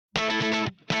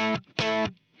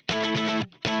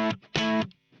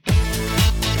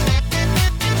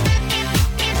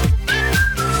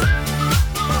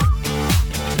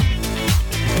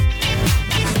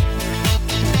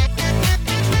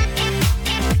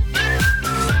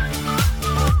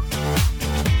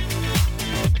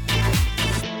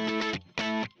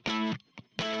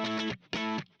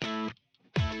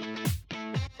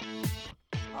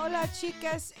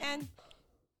chicas and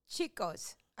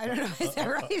chicos. I don't know. Is that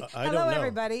right? I Hello, don't know.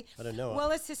 everybody. I don't know. Well,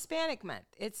 it's Hispanic Month.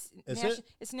 It's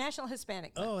National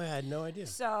Hispanic Month. Oh, I had no idea.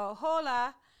 So,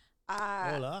 hola.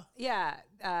 Hola. Yeah.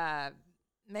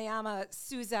 Me llama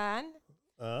Suzanne.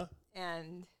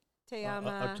 And te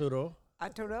llama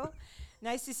Arturo.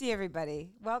 Nice to see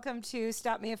everybody. Welcome to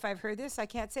Stop Me If I've Heard This. I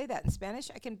can't say that in Spanish.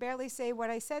 I can barely say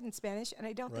what I said in Spanish, and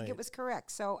I don't think it was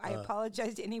correct. So I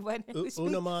apologize to anyone who speaks.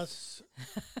 Una más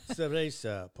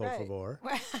cerveza, por favor.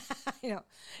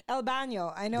 El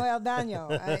baño. I know el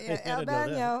baño. El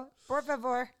baño. Por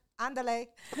favor. Ándale.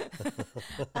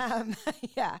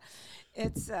 Yeah.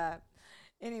 It's,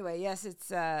 anyway, yes,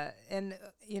 it's, and,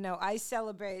 I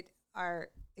celebrate our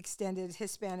extended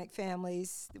Hispanic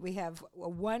families. We have a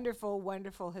wonderful,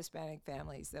 wonderful Hispanic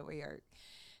families that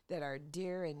are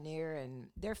dear and near, and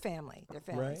they're family. They're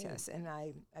family to us. And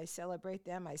I celebrate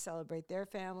them. I celebrate their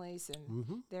families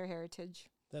and their heritage.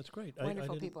 That's great. Wonderful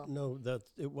I didn't people. know that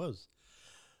it was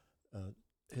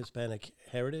Hispanic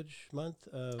Heritage Month.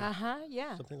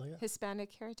 Yeah. Something like that. Hispanic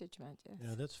Heritage Month. Yes.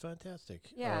 Yeah, that's fantastic.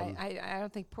 Yeah, I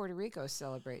don't think Puerto Rico's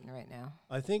celebrating right now.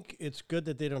 I think it's good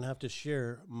that they don't have to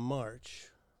share March.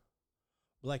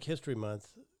 Black History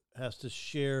Month has to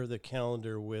share the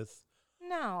calendar with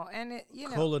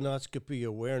Colonoscopy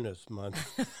Awareness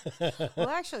Month. Well,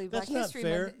 actually, That's Black History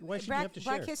fair. Month. Why should you have to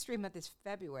Black share? History Month is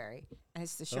February, and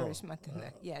it's the shortest month in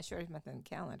shortest month in the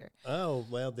calendar. Oh,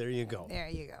 well, there you go. There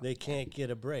you go. They can't get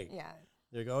a break. Yeah.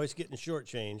 They're always getting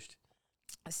shortchanged.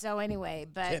 So anyway,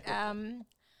 but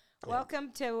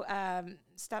welcome to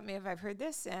Stop Me If I've Heard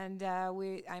This, and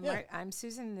I'm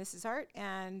Susan, and this is Art,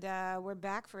 and we're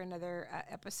back for another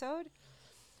episode.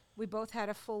 We both had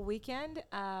a full weekend.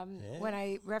 When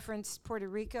I referenced Puerto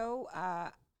Rico,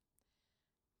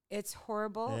 it's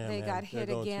horrible. They got hit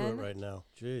going again. Through it right now.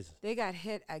 Jeez. They got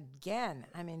hit again.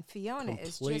 I mean, Fiona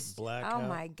is just blackout. Oh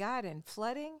my God, and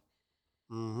flooding.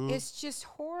 Mm-hmm. It's just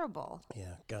horrible.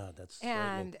 Yeah, God, that's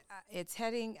and it's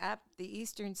heading up the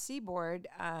eastern seaboard.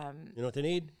 You know what they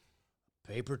need?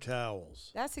 Paper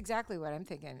towels. That's exactly what I'm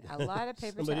thinking. A lot of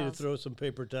paper Somebody towels. to throw some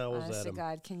paper towels Honest at to them.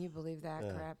 God, can you believe that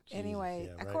crap? Jesus, Anyway,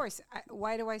 yeah, of right. course,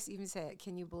 why do I even say it?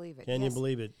 Can you believe it? Can you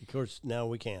believe it? Of course, now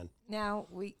we can. Now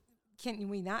can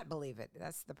we not believe it?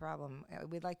 That's the problem.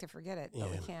 We'd like to forget it, but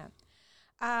we can't.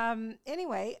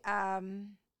 Anyway,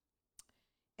 and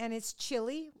it's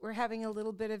chilly. We're having a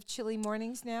little bit of chilly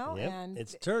mornings now, and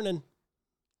it's turning.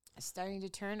 It's starting to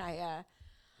turn. I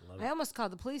almost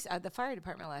called the fire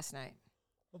department last night.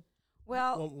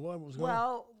 Well, what was going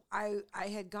on? I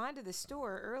had gone to the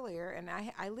store earlier, and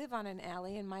I live on an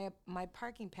alley, and my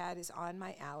parking pad is on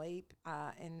my alley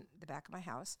in the back of my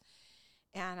house.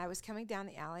 And I was coming down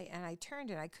the alley, and I turned,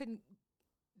 and I couldn't.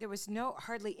 There was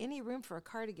hardly any room for a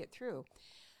car to get through.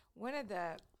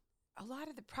 A lot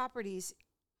of the properties,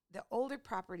 the older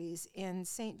properties in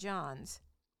St. John's,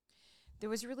 there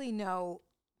was really no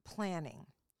planning,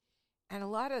 and a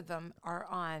lot of them are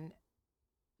on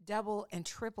double and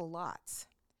triple lots,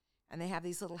 and they have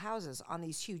these little houses on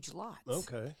these huge lots.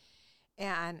 Okay.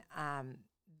 And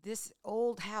this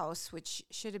old house, which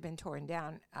should have been torn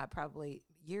down probably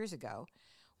years ago,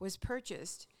 was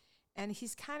purchased, and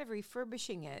he's kind of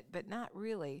refurbishing it, but not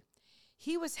really.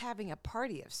 He was having a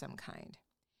party of some kind,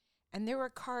 and there were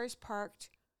cars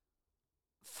parked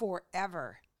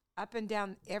forever up and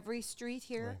down every street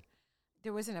here. Right.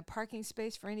 There wasn't a parking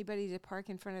space for anybody to park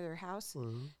in front of their house.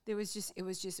 Mm-hmm. It was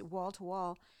just wall to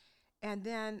wall. And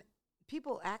then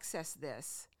people access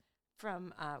this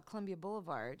from Columbia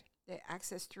Boulevard. They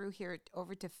access through here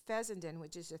over to Fessenden,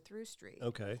 which is a through street.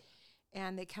 Okay.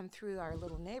 And they come through our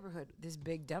little neighborhood. This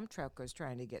big dump truck was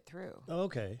trying to get through.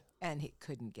 Okay. And he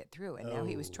couldn't get through. And now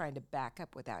he was trying to back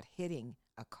up without hitting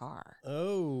a car.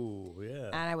 Oh, yeah.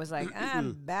 And I was like,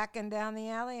 I'm backing down the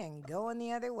alley and going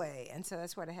the other way. And so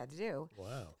that's what I had to do.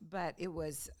 Wow. But it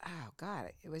was,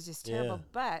 it was just terrible. Yeah.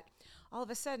 But all of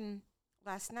a sudden,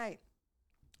 last night,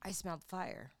 I smelled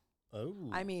fire. Oh.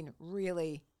 I mean,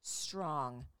 really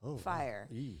strong fire.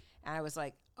 Wow. And I was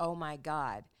like, oh, my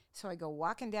God. So I go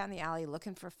walking down the alley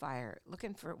looking for fire,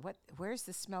 looking for where's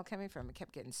the smell coming from? It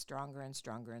kept getting stronger and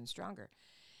stronger and stronger.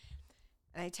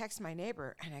 And I text my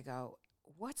neighbor, and I go,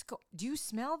 do you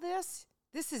smell this?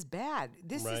 This is bad.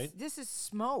 This is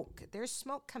smoke. There's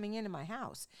smoke coming into my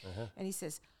house. Uh-huh. And he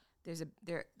says,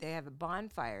 they have a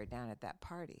bonfire down at that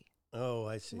party. Oh,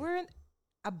 I see. We're in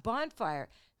a bonfire.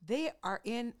 They are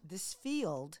in this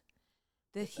field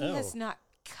that he has not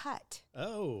cut.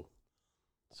 Oh,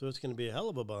 so it's going to be a hell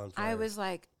of a bonfire. I was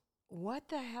like, what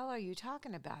the hell are you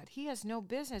talking about? He has no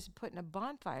business putting a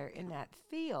bonfire in that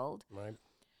field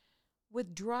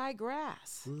with dry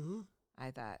grass. Mm-hmm.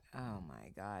 I thought, oh my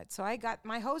God. So I got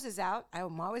my hoses out.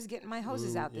 I'm always getting my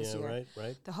hoses out this year.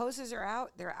 Right. The hoses are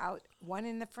out. They're out, one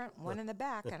in the front, one in the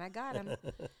back, and I got them.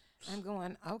 I'm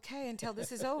going, okay, until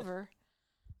this is over.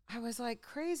 I was like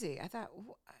crazy. I thought,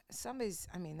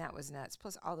 that was nuts.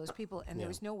 Plus all those people, and there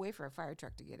was no way for a fire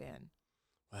truck to get in.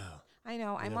 Wow. I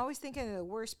know. I'm always thinking of the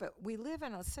worst, but we live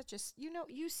on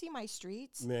you see my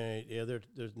streets. Right. Yeah, they're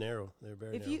narrow. They're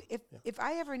very narrow. If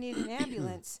I ever need an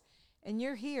ambulance and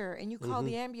you're here and you call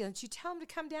the ambulance, you tell them to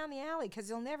come down the alley because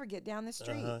they'll never get down the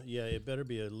street. Yeah, it better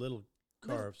be a little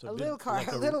car. A little car,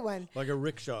 like a little one. Like a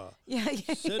rickshaw. Yeah.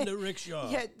 Send a rickshaw.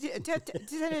 Yeah,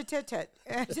 send a tut-tut.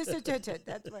 Just a tut-tut.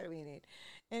 That's what we need.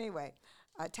 Anyway,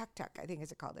 tuk-tuk. I think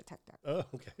it's called a tuk-tuk. Oh,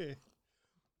 okay.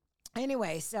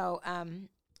 Anyway, so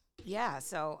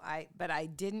but I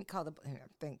didn't call the.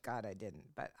 Thank God I didn't.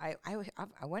 But I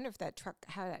wonder if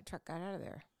how that truck got out of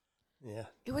there. Yeah,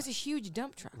 it was a huge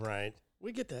dump truck. Right,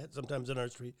 we get that sometimes in our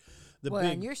street. The on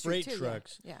big your street freight too,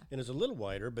 trucks, and it's a little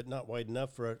wider, but not wide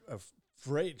enough for a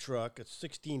freight truck, a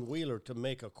 16-wheeler, to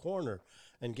make a corner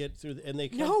and get through. And they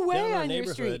come down our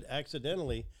neighborhood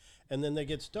accidentally. And then they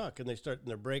get stuck, and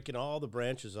they're breaking all the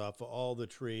branches off of all the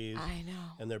trees. I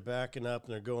know. And they're backing up,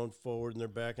 and they're going forward, and they're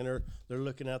backing. They're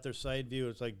looking out their side view.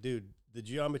 It's like, dude, the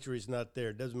geometry's not there.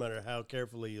 It doesn't matter how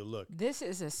carefully you look. This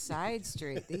is a side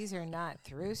street. These are not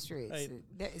through streets.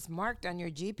 It's marked on your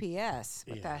GPS.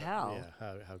 What the hell?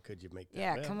 Yeah, how could you make that?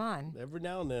 Yeah, come on. Every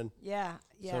now and then. Yeah.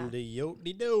 Someday,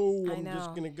 yo-de-do, I I'm know.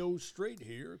 just going to go straight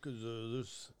here because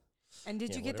this. And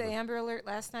did you get the Amber Alert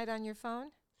last night on your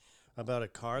phone? About a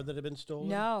car that had been stolen?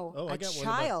 No, I got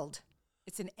child.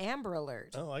 It's an Amber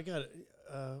Alert. Oh, I got it.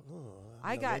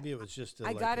 Maybe it was just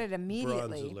I got it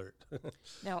immediately. Bronze alert.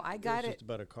 No, I got it. Just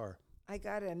about a car. I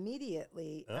got it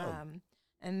immediately. Oh.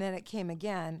 And then it came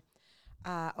again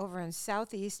over in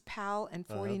Southeast Powell and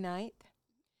 49th.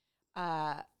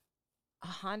 A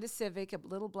Honda Civic, a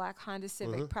little black Honda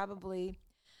Civic, probably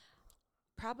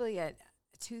at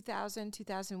 2000,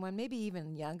 2001, maybe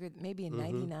even younger, maybe in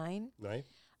 99. Right.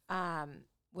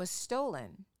 Was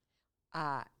stolen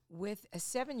with a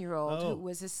 7-year-old who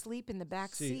was asleep in the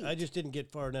back seat. I just didn't get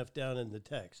far enough down in the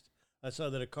text. I saw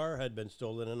that a car had been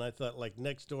stolen, and I thought, like,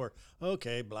 next door,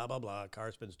 okay, blah, blah, blah,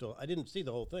 car's been stolen. I didn't see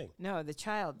the whole thing. No, the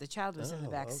child was in the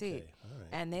back seat. All right.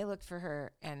 And they looked for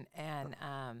her, and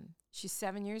she's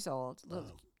 7 years old,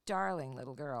 darling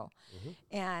little girl.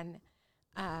 And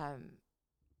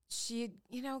she,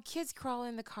 kids crawl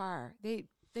in the car.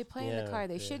 They play in the car.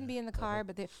 They shouldn't be in the car,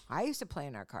 but I used to play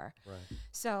in our car. Right.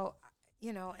 So,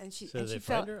 and she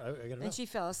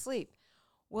fell asleep.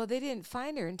 Well, they didn't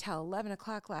find her until 11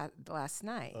 o'clock last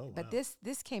night. Oh, wow. But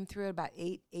this came through at about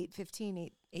 8:15,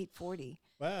 8:40.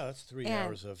 Wow, that's 3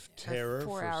 hours of terror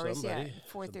 4 for hours, somebody.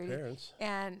 4:30. Parents.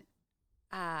 And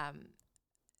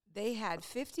they had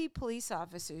 50 police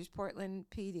officers, Portland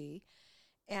PD.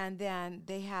 And then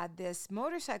they had this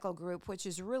motorcycle group, which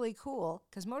is really cool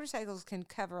because motorcycles can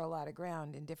cover a lot of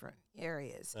ground in different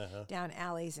areas, down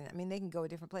alleys, and they can go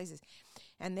different places.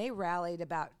 And they rallied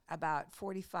about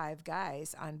 45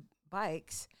 guys on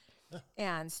bikes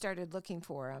and started looking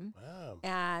for them. Wow.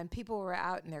 And people were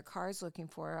out in their cars looking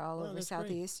for her all over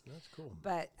Southeast. Great. That's cool.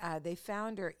 But they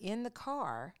found her in the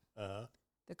car.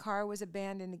 The car was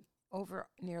abandoned over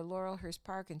near Laurelhurst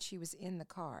Park, and she was in the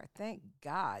car. Thank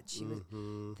God she was.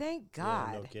 Thank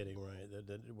God. Yeah, no kidding, right?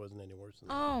 That it wasn't any worse than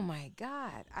that. Oh my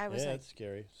God! I was that's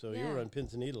scary. So you were on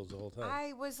pins and needles the whole time.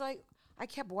 I was like, I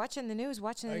kept watching the news.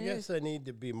 I guess I need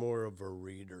to be more of a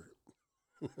reader.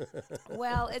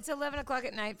 Well, it's 11 o'clock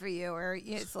at night for you, or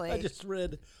it's late. I just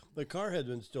read the car had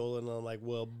been stolen, and I'm like,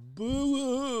 well,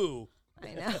 boo-hoo.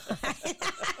 I know.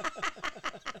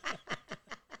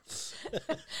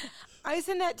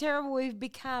 Isn't that terrible? We've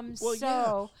become so.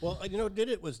 Yeah. Well,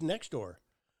 it was next door.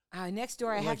 Next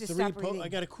door, I have to stop reading. I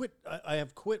got to quit. I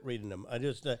have quit reading them. I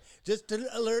just to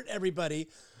alert everybody,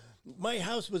 my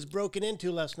house was broken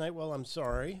into last night. Well, I'm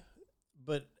sorry,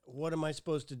 but what am I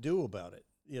supposed to do about it?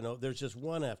 There's just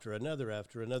one after another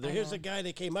after another. Here's a guy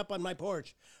that came up on my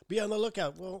porch. Be on the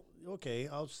lookout. Well, okay,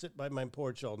 I'll sit by my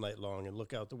porch all night long and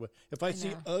look out the window. If I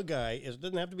see a guy, it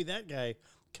doesn't have to be that guy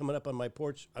coming up on my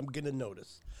porch, I'm going to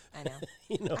notice. I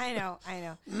know. I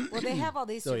know. Well, they have all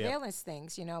these surveillance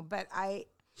things, but I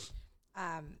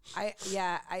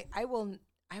will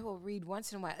read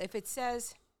once in a while. If it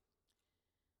says,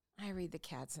 I read the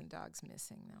cats and dogs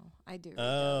missing though. I do read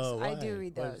those. Why? I do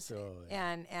read those. So,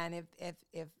 and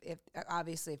if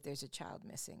obviously if there's a child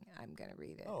missing, I'm going to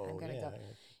read it. I'm going to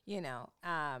go,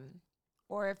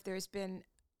 or if there's been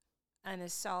an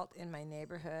assault in my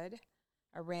neighborhood,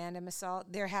 a random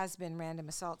assault. There has been random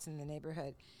assaults in the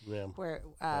neighborhood Yeah. where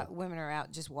women are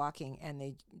out just walking and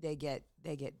they get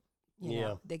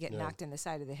knocked in the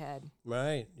side of the head.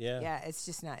 Right. Yeah. Yeah, it's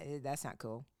just not. That's not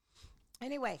cool.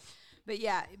 Anyway, but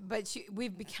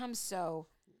we've become so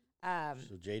So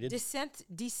jaded.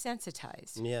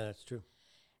 desensitized, Yeah, that's true.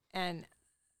 and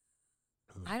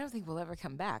I don't think we'll ever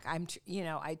come back.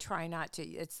 I try not to.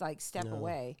 It's like step No.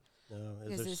 away. No,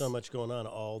 Because there's so much going on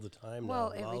all the time Well,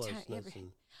 now. every time- lawlessness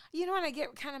and- And I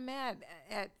get kind of mad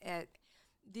at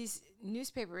these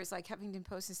newspapers like Huffington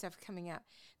Post and stuff coming out.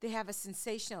 They have a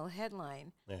sensational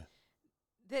headline yeah.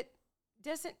 that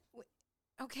doesn't.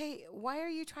 Okay, why are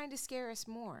you trying to scare us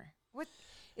more? What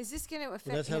is this going to affect?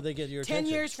 Well, that's how they get your 10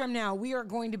 attention. years from now, we are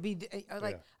going to be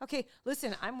like, Yeah. okay,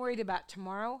 listen, I'm worried about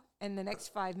tomorrow and the next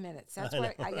 5 minutes. That's I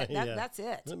what know, I right? got. Yeah. That's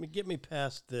it. Get me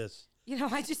past this.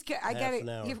 I just get. I Half got an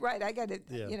hour. to. You're right. I got to.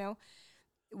 Yeah.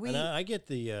 We. And I get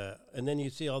the, and then you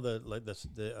see all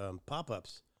the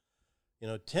pop-ups.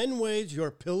 10 ways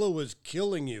your pillow is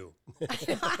killing you.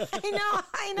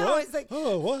 I know. What? It's like,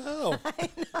 Oh, wow. I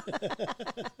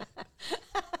know.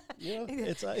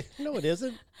 It's no, it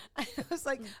isn't. I was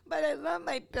like, but I love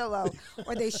my pillow.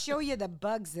 Or they show you the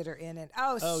bugs that are in it.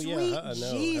 Oh, sweet no,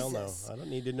 Jesus. hell no. I don't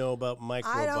need to know about I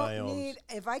microbiomes. don't need,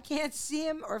 if I can't see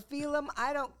them or feel them,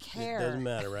 I don't care. It doesn't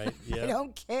matter, right? Yeah. I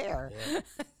don't care. Yeah.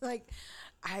 Like,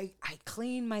 I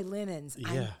clean my linens. Yeah,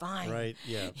 I'm fine. right.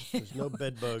 Yeah. There's no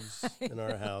bed bugs in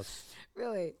our house.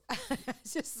 Really.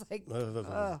 It's just like,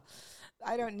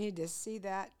 I don't need to see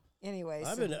that. Anyway.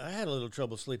 I had a little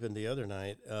trouble sleeping the other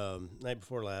night, night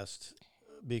before last,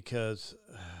 because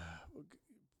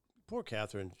poor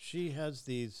Catherine, she has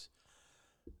these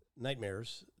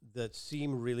nightmares that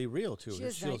seem really real to She her.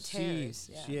 has She'll night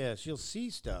terrors, yeah. she'll see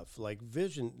stuff like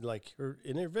vision, like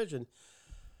in her vision.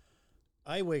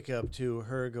 I wake up to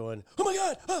her going, "Oh my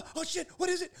God! Oh shit! What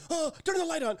is it? Oh, turn the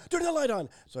light on! Turn the light on!"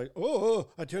 So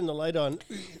I turn the light on.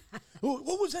 What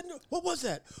was that? What was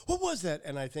that? What was that?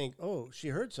 And I think, oh, she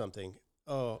heard something.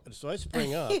 Oh, so I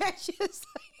spring up. yeah, she's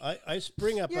like, I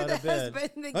spring up You're out the of bed.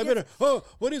 husband that I gets- better.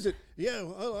 What is it? Yeah,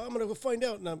 I'm gonna go find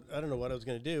out. And I don't know what I was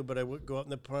gonna do, but I would go out on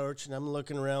the porch and I'm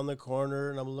looking around the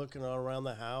corner and I'm looking all around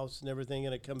the house and everything,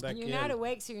 and I come back you're in. not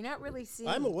awake, so you're not really seeing.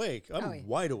 I'm awake. I'm yeah.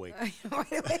 wide awake. Wide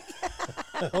awake.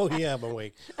 Oh yeah, I'm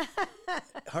awake.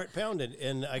 Heart pounding,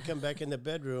 and I come back in the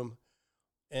bedroom,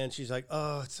 and she's like,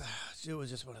 "Oh, it was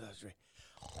just one of those dreams."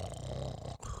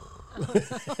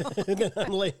 And then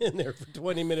I'm laying there for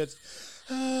 20 minutes,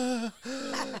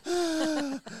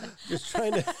 just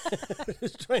trying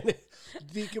to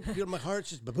decompress. My heart's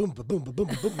just ba-boom, ba-boom, ba-boom,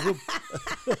 ba-boom,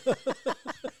 ba-boom.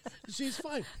 She's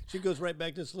fine. She goes right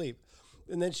back to sleep.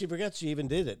 And then she forgets she even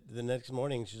did it. The next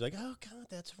morning, she's like, "Oh, God,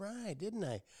 that's right, didn't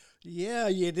I?" "Yeah,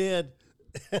 you did."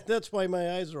 That's why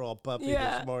my eyes are all puffy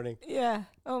this morning. Yeah.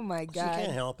 Oh my She God.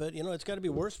 can't help it. It's got to be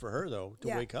worse for her, though, to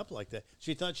Yeah. wake up like that.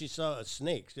 She thought she saw a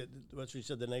snake. What she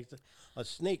said the next, a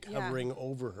snake Yeah. hovering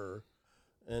over her.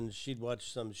 And she'd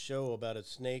watch some show about a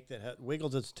snake that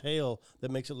wiggles its tail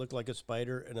that makes it look like a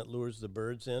spider, and it lures the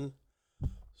birds in.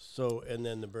 So, and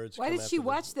then the birds Why come did she after them.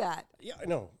 watch that? Yeah, I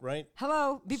know, right?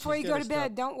 Hello, before She's you go gotta to bed,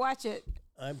 stop. don't watch it.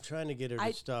 I'm trying to get her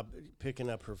to stop picking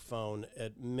up her phone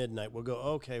at midnight. We'll go,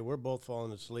 "Okay, we're both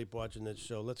falling asleep watching this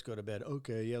show. Let's go to bed."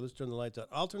 "Okay, yeah, let's turn the lights out."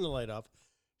 I'll turn the light off.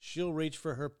 She'll reach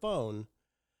for her phone,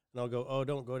 and I'll go, "Oh,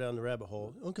 don't go down the rabbit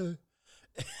hole." "Okay."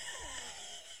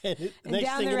 And next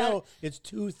down thing the you ra- know, it's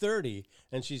 2:30,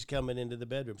 and she's coming into the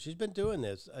bedroom. She's been doing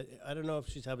this. I don't know if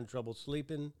she's having trouble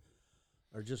sleeping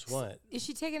or just what. Is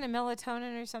she taking a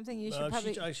melatonin or something? You should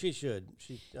probably. She should.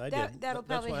 I That- did. that'll That's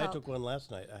probably why help. I took one last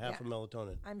night, a half Yeah. a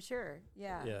melatonin. I'm sure.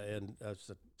 Yeah. Yeah, and I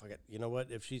said, "Fuck it. You know what?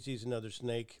 If she sees another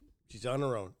snake, she's on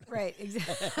her own." Right.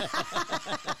 Exactly.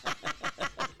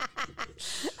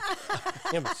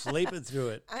 I'm sleeping through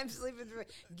it. I'm sleeping through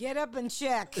it. Get up and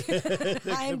check. There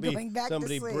I'm could be going back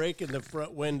somebody to sleep. breaking the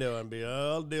front window and be,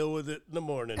 "I'll deal with it in the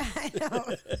morning." I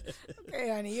know. Okay,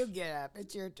 honey, you get up.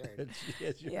 It's your turn.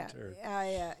 It's your yeah. turn.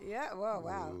 Yeah. Whoa,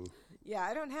 wow. Yeah,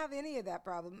 I don't have any of that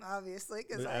problem, obviously,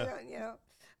 because I don't.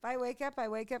 If I wake up, I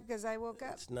wake up because I woke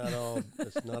up. It's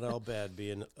not all bad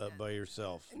being up by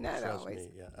yourself. Not Trust always.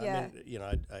 me. Yeah. Yeah.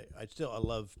 I mean, I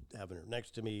love having her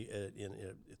next to me.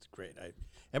 It's great.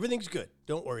 Everything's good.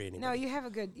 Don't worry anymore. No, you have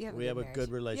a good. You have We a have good a marriage. good You have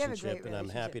a relationship, great and I'm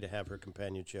happy relationship. to have her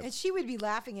companionship. And she would be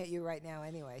laughing at you right now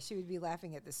anyway. She would be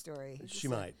laughing at the story. She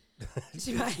might.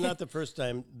 She It's might. not the first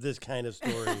time this kind of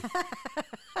story.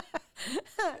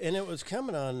 And it was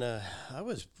coming on. I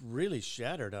was really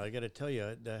shattered. I got to tell you,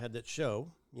 I had that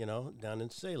show, down in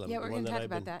Salem. Yeah, the we're one gonna that talk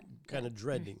I've about been that. kind of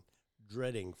dreading.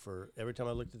 dreading for every time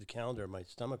I looked at the calendar, my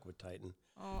stomach would tighten.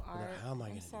 Oh, I thought, Art, how am I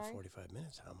I'm going to do sorry. 45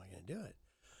 minutes? How am I going to do it?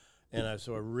 And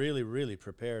so I really, really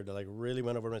prepared to really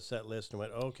went over my set list and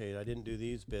went, okay, I didn't do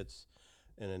these bits.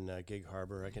 And in Gig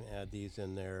Harbor, I can add these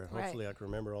in there. Right. Hopefully I can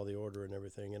remember all the order and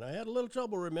everything. And I had a little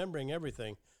trouble remembering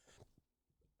everything.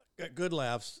 Got good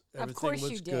laughs. Everything course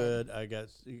was you did. good. I got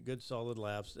good, solid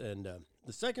laughs. And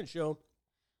the second show,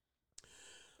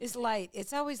 It's light.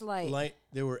 It's always light.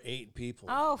 there were 8 people.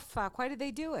 Oh, fuck. Why did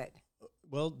they do it?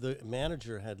 Well, the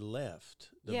manager had left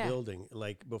the Yeah. building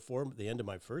before the end of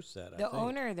my first set. I The think.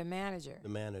 owner or the manager? The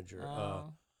manager,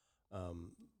 Oh.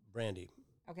 Brandy,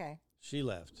 Okay. she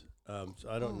left. So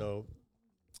I don't know.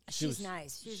 She's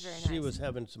nice. She's very nice. She was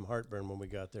having some heartburn when we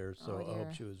got there, so Oh, I hope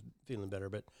dear. she was feeling better.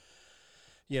 But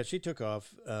yeah, she took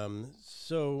off.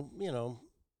 So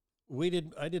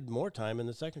I did more time in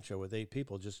the second show with 8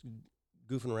 people, just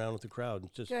goofing around with the crowd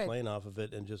and just Good. playing off of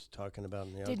it and just talking about,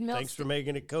 Did Milt thanks for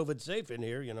making it COVID safe in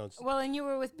here. Well, and you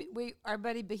were with our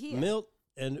buddy Bahia. Milt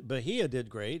and Bahia did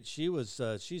great. She was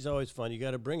she's always fun. You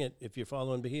got to bring it if you're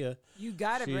following Bahia. You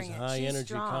got to she's bring it. high She's energy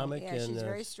strong. comic, Yeah, and she's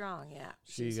very strong. Yeah,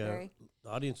 she she's very. the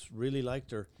audience really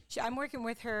liked her. I'm working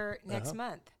with her next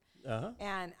month. Uh-huh.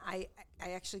 And I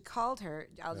actually called her.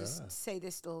 I'll just say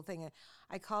this little thing.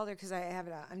 I called her because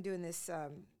I'm doing this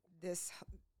this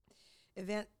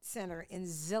event center in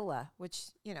Zilla,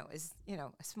 which is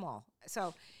small.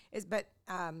 So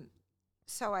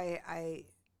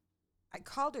I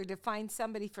called her to find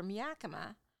somebody from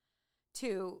Yakima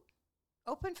to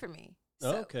open for me.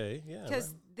 So, Okay, yeah.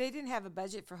 because they didn't have a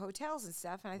budget for hotels and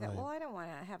stuff, and I thought, Right. well, I don't want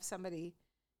to have somebody,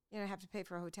 have to pay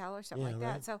for a hotel or something Yeah, like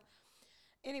that. right. So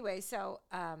anyway,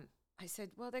 I said,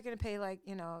 well, they're going to pay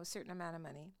a certain amount of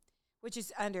money, which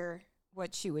is under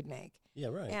what she would make. Yeah,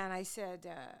 right. And I said,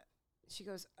 she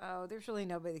goes, oh, there's really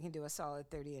nobody that can do a solid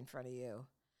 30 in front of you.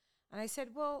 And I said,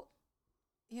 well,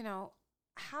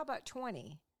 how about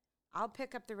 20? I'll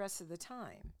pick up the rest of the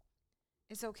time.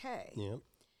 It's okay. Yeah.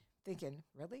 Thinking,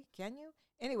 really? Can you?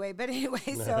 Anyway,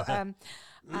 so,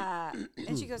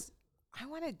 and she goes, I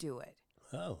want to do it.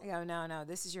 Oh. I go, no,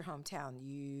 this is your hometown.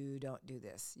 You don't do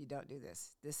this. You don't do this.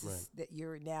 This Right. is that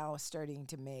you're now starting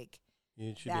to make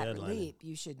You should that be headlining. leap.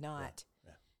 You should not.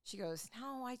 Yeah. She goes,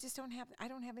 no, I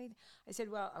don't have any. I said,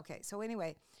 well, okay. So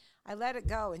anyway, I let it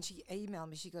go, and she emailed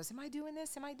me. She goes, am I doing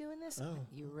this? Am I doing this? Oh,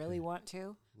 You really want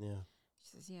to? Yeah.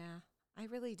 She says, yeah, I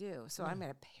really do. So I'm going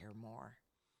to pay her more.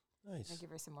 Nice. I give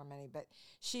her some more money, but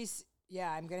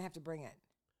I'm going to have to bring it.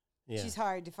 Yeah. She's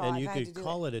hard to follow. And you I've had could to do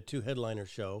call it a 2-headliner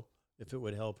show if it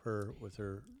would help her with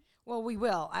her. Well, we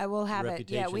will. I will have it.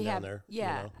 Yeah, reputation we down have. there,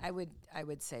 Yeah, I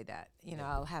would say that.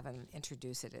 I'll have them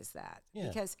introduce it as that Yeah.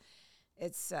 because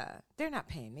it's they're not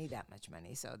paying me that much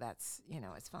money, so that's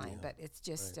it's fine. Yeah, But it's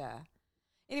just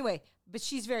anyway. But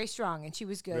she's very strong and she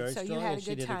was good. Very so strong, you had and a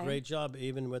good she did time. a great job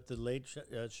even with the late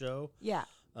show. Yeah.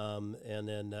 And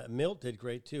then Milt did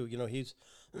great too. He's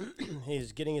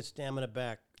he's getting his stamina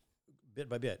back bit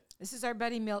by bit. This is our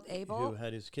buddy Milt Who Abel,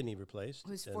 had his kidney replaced?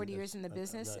 who's and 40 years is- in the I'm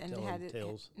business not and telling had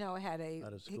tales had a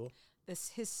out of school.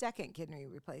 his second kidney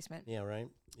replacement. Yeah, right.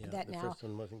 Yeah, That the now- first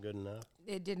one wasn't good enough.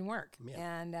 It didn't work,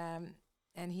 Yeah.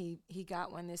 and he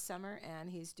got one this summer and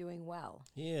he's doing well.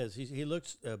 He is. He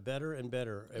looks better and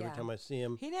better every Yeah. time I see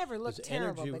him. He never looked His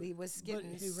terrible, energy- but he was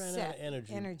getting he ran set. out of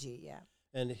energy. Energy, yeah.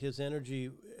 And his energy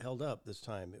held up this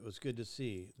time. It was good to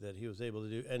see that he was able to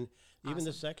do. And even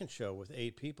the second show with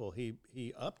 8 people,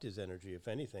 he upped his energy, if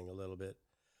anything, a little bit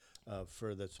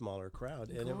for the smaller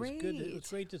crowd. And it was good. It was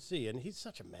great to see. And he's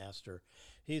such a master.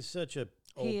 He's such a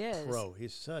He is. pro.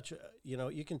 He's such a,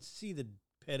 you can see the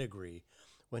pedigree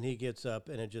when he gets up,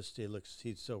 and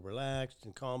he's so relaxed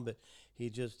and calm, but he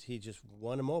just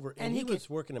won him over. And he was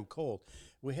working him cold.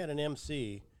 We had an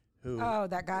MC who, Oh,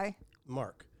 that guy?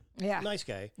 Mark, Yeah. nice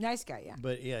guy. Nice guy, yeah.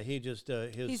 But yeah, he just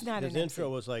He's not his an intro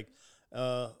MC. was like,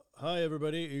 "Hi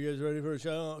everybody, you guys ready for a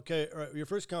show? Okay, all right. Your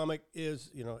first comic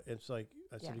is, it's like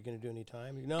I said, Yeah. you're going to do any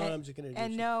time? No, And- I'm just going to do."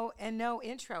 And no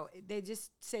intro. They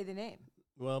just say the name.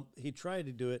 Well, he tried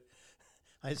to do it.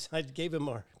 I gave him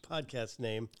our podcast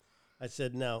name. I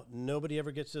said, "Now nobody ever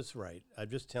gets this right. I'm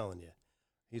just telling you."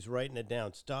 He's writing it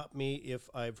down. Stop me if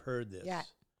I've heard this. Yeah.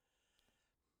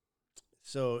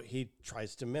 So he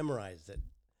tries to memorize it.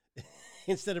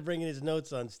 Instead of bringing his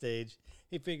notes on stage,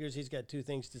 he figures he's got 2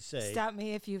 things to say. Stop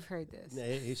me if you've heard this.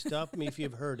 He stopped me if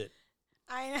you've heard it.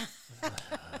 I know.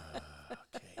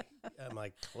 Okay. I'm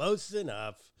like, close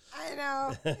enough. I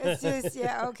know. It's just,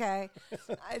 yeah, okay.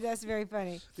 That's very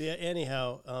funny. Yeah,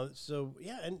 anyhow,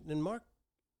 and Mark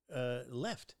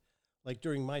left, like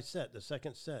during my set, the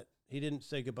second set. He didn't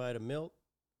say goodbye to Milt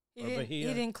He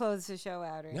didn't close the show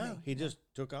out or anything. No, he just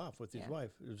took off with his Yeah.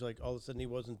 wife. It was like all of a sudden he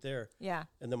wasn't there. Yeah.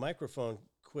 And the microphone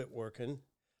quit working.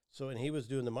 So, and he was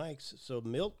doing the mics. So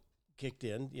Milt kicked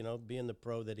in, being the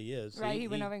pro that he is. Right. He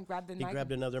went over and grabbed the mic. He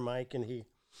grabbed another mic and he,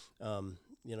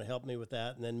 helped me with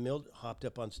that. And then Milt hopped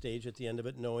up on stage at the end of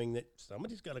it, knowing that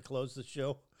somebody's got to close the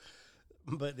show.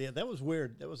 But yeah, that was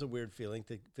weird. That was a weird feeling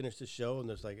to finish the show. And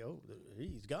there's like, oh,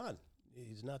 he's gone.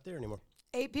 He's not there anymore.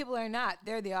 8 people are not.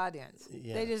 They're the audience.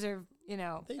 Yeah. They deserve, They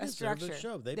a deserve structure. a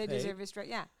show. They deserve a structure.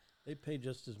 Yeah. They pay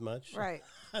just as much. Right.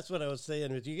 That's what I was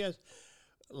saying with you guys.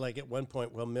 Like at one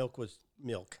point, Milt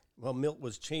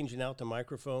was changing out the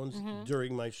microphones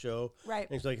during my show. Right.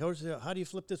 And he's like, how do you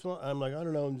flip this one? I'm like, I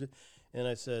don't know. And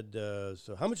I said,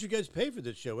 so how much you guys pay for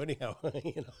this show anyhow?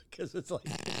 Because it's like,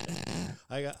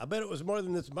 I bet it was more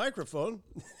than this microphone.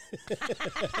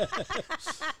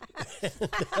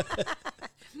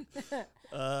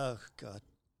 God.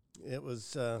 It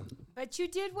was. But you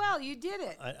did well. You did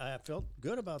it. I felt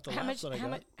good about the laughs that I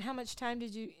got. How much time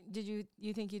did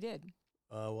you think you did?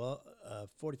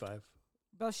 45.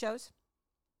 Both shows?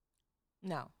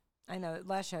 No. I know.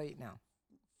 Last show, no.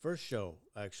 First show,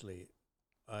 actually,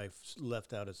 I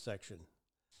left out a section,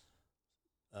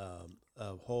 a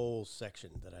whole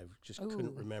section that I just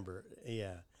couldn't remember.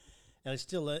 Yeah. And I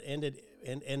still ended,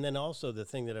 and then also the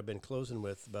thing that I've been closing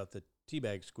with about the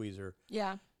teabag squeezer.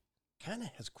 Yeah. Kind of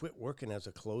has quit working as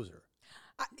a closer.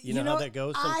 You know how that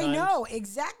goes sometimes? I know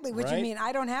exactly what you Right? mean.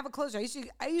 I don't have a closer.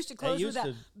 I used to close with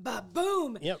a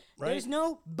ba-boom. Yep, right. There's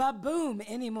no ba-boom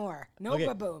anymore. No Okay,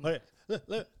 ba-boom. okay.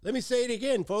 Let me say it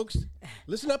again, folks.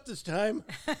 Listen up this time.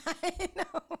 I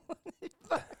know.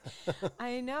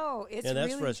 I know. It's Yeah, that's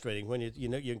really frustrating when you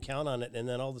can count on it, and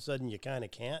then all of a sudden you kind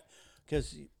of can't,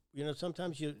 because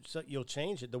sometimes you'll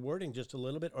change it, the wording just a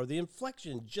little bit, or the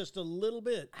inflection just a little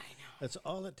bit. I know. That's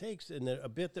all it takes, and then a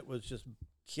bit that was just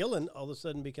killing all of a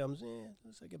sudden becomes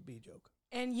it's like a B joke.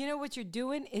 And you know what you're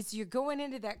doing is you're going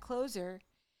into that closer,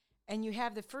 and you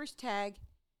have the first tag,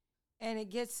 and it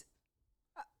gets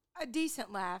a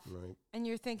decent laugh, Right. and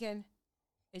you're thinking,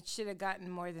 it should have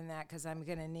gotten more than that because I'm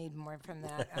going to need more from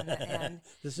that on the end.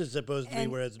 This is supposed to be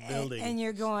where it's building. And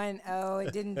you're going, oh,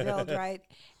 it didn't build right.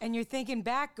 And you're thinking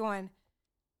back going,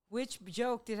 which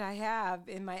joke did I have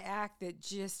in my act that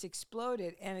just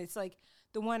exploded? And it's like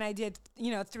the one I did,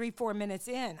 3-4 minutes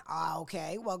in.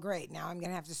 Okay, well, great. Now I'm going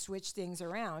to have to switch things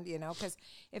around, because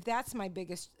if that's my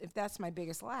biggest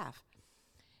laugh.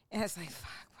 And it's like,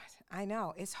 fuck, what? I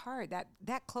know. It's hard.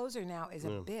 That closer now is a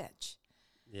bitch.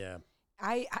 Yeah.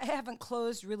 I haven't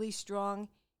closed really strong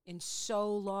in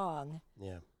so long.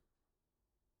 Yeah.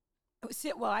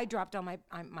 Well, I dropped all my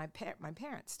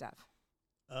parents' stuff.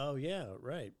 Oh, yeah,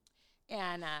 right.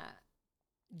 And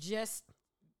just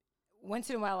once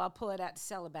in a while, I'll pull it out to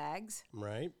sell the bags.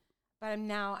 Right. But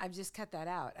I've just cut that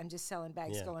out. I'm just selling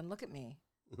bags going, look at me.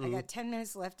 I Mhm. got 10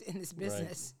 minutes left in this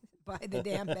business. Buy the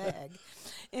damn bag.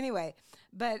 Anyway,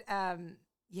 but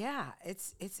yeah,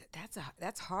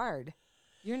 that's hard.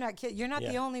 You're not kidding. You're not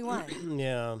the only one.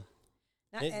 Yeah.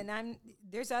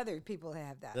 There's other people that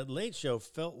have that. That Late Show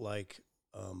felt like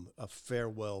a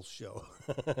farewell show.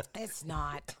 It's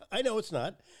not. I know it's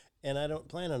not, and I don't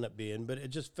plan on it being, but it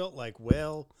just felt like,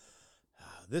 well,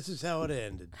 this is how it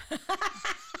ended.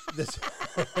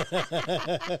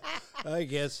 I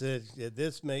guess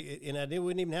this may, and I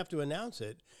wouldn't even have to announce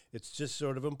it. It's just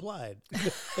sort of implied.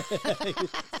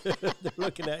 They're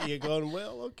looking at you going,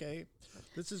 well, okay,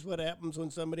 this is what happens when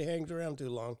somebody hangs around too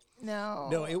long.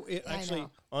 No, it actually,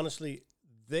 honestly,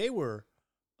 they were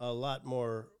a lot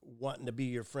more wanting to be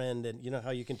your friend, and you know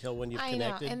how you can tell when you've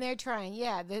connected. And they're trying,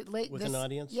 with an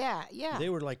audience. Yeah. They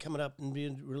were like coming up and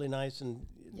being really nice, and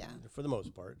Yeah. for the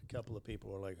most part, a couple of people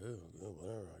were like, "Oh,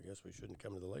 whatever. I guess we shouldn't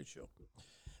come to the Late Show."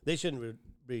 They shouldn't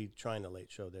be trying the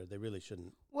Late Show there. They really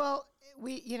shouldn't. Well,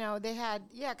 they had,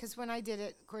 because when I did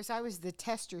it, of course, I was the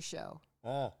tester show.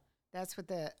 Ah, That's what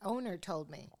the owner told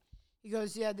me. He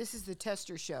goes, yeah, this is the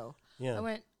tester show. yeah, I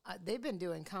went, they've been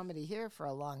doing comedy here for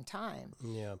a long time.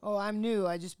 yeah. Oh, I'm new.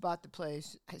 I just bought the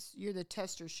place. You're the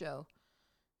tester show.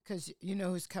 Because you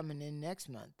know who's coming in next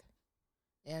month?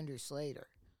 Andrew Slider.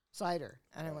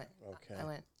 And I went,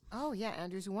 oh, yeah,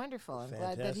 Andrew's wonderful. I'm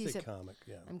glad that he's a comic.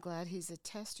 Yeah, I'm glad he's a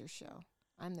tester show.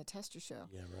 I'm the tester show.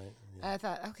 yeah, right. Yeah. I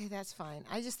thought, okay, that's fine.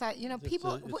 I just thought, It's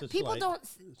people a people slight- don't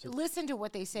it's a- listen to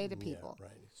what they say to people. Yeah,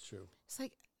 right. It's true. It's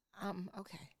like,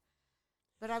 okay.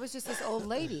 But I was just this old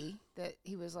lady that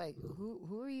he was like,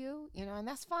 who are you? And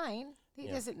that's fine. He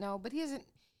Yeah. doesn't know, but he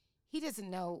doesn't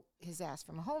know his ass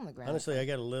from a hole in the ground. Honestly, I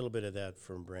got a little bit of that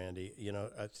from Brandy.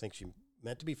 I think she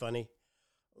meant to be funny,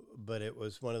 but it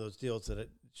was one of those deals that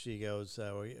she goes,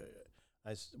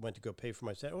 went to go pay for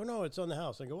my set. Oh, no, it's on the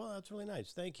house. I go, well, that's really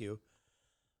nice. Thank you.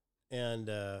 And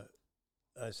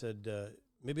I said,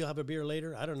 maybe I'll have a beer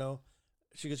later. I don't know.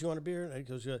 She goes, you want a beer? And I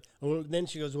goes, well, then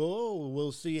she goes, well,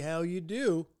 we'll see how you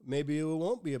do. Maybe it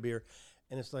won't be a beer.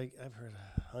 And it's like, I've heard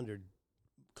 100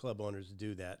 club owners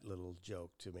do that little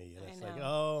joke to me. And it's like,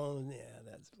 oh, yeah,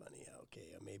 that's funny.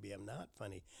 Okay, maybe I'm not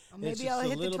funny. Well, maybe I'll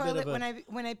hit the toilet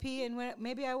when I pee, and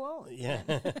maybe I won't. Yeah.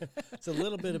 It's a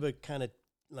little bit of a kind of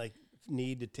like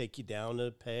need to take you down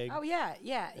a peg. Oh, yeah.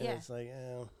 And it's like,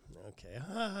 oh, okay.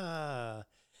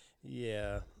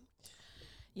 Yeah.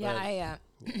 Yeah,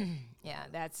 yeah,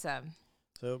 that's...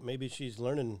 So maybe she's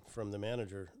learning from the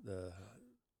manager.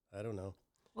 I don't know.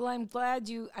 Well, I'm glad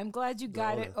you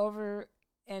got it over,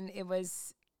 and it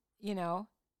was,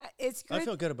 it's good. I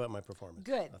feel good about my performance.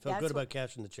 Good. I felt good about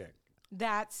cashing the check.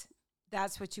 That's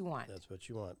what you want. That's what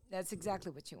you want. That's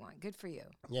exactly what you want. Good for you.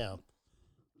 Yeah.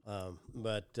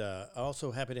 But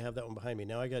also happy to have that one behind me.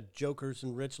 Now I got Jokers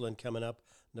in Richland coming up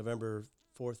November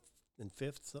 4th and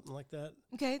 5th, something like that.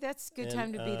 Okay, that's a good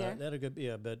time to be there.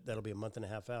 That'll be a month and a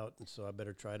half out, and so I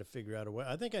better try to figure out a way.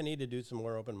 I think I need to do some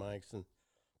more open mics, and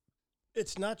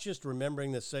it's not just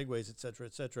remembering the segues, et cetera,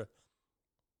 et cetera.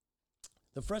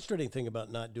 The frustrating thing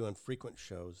about not doing frequent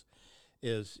shows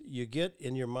is you get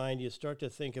in your mind, you start to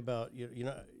think about,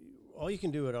 all you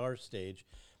can do at our stage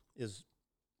is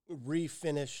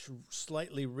refinish,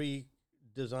 slightly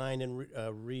redesign and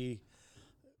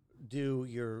redo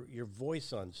your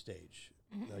voice on stage.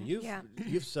 Now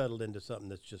you've settled into something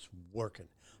that's just working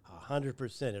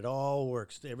 100%. It all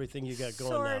works. Everything you got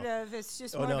going sort now. of. It's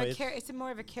just it's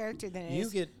more of a character than it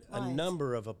is. You get lines. a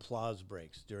number of applause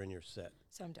breaks during your set.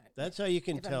 Sometimes. That's how you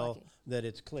can tell that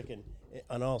it's clicking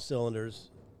on all cylinders.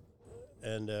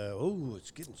 And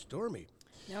it's getting stormy.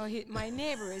 No, my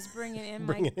neighbor is bringing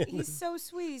in he's so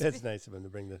sweet. That's nice of him to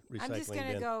bring the recycling bin. I'm just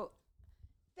going to go,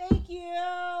 thank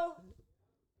you.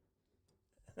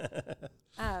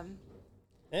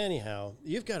 Anyhow,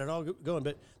 you've got it all going,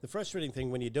 but the frustrating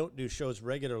thing when you don't do shows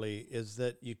regularly is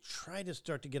that you try to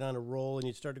start to get on a roll and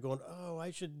you start to going, oh,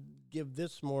 I should give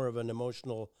this more of an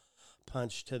emotional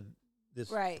punch to this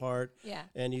part. Yeah.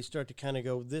 And you start to kind of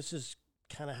go, this is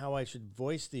kind of how I should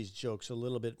voice these jokes a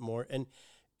little bit more. And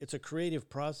it's a creative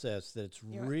process that's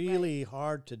really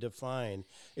hard to define.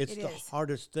 It's the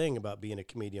hardest thing about being a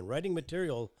comedian. Writing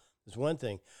material is one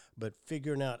thing, but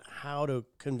figuring out how to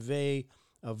convey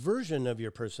a version of your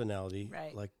personality,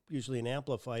 like usually an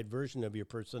amplified version of your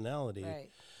personality,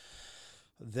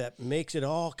 that makes it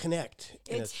all connect.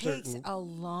 It takes a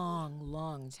long,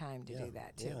 long time to do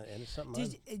that, too. Yeah, and it's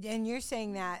something. And you're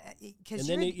saying that because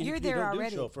you're there don't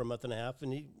already. Do a show for a month and a half,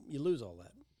 and you lose all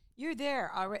that. You're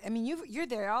there already. I mean, you're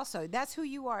there also. That's who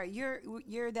you are.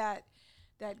 You're that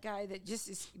guy that just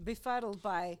is befuddled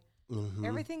by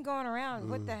everything going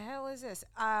around. What the hell is this?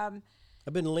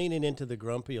 I've been leaning into the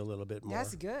grumpy a little bit more.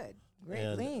 That's good. Great.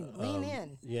 Lean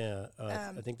in. Yeah,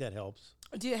 I think that helps.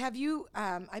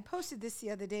 I posted this the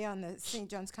other day on the St.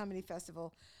 John's Comedy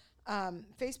Festival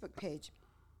Facebook page.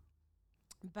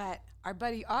 But our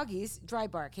buddy Augie's Dry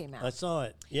Bar came out. I saw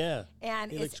it. Yeah.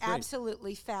 And it's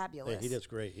absolutely fabulous. Yeah, he does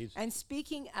great. And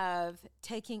speaking of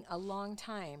taking a long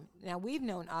time, now we've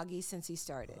known Augie since he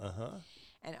started. Uh-huh.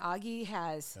 And Augie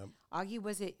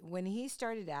when he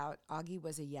started out, Augie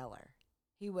was a yeller.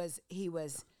 He was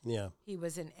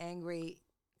an angry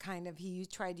kind of, he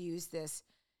tried to use this,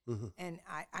 and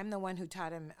I'm the one who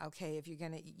taught him, okay, if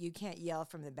you can't yell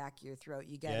from the back of your throat,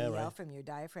 you got to yell from your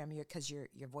diaphragm, because your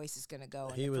voice is going to go.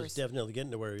 He was definitely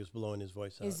getting to where he was blowing his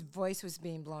voice out. His voice was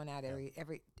being blown out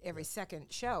every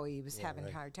second show. He was having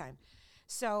a hard time.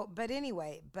 So, but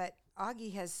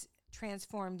Augie has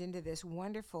transformed into this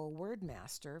wonderful word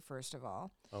master, first of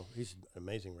all. Oh, he's an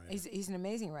amazing writer. He's an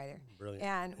amazing writer. Brilliant.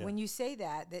 And when you say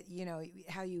that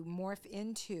how you morph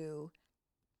into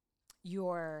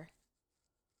your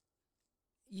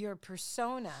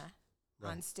persona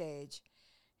on stage.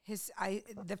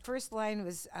 The first line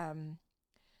was,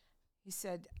 he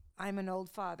said, "I'm an old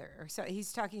father." Or so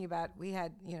he's talking about we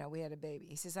had a baby.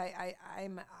 He says, I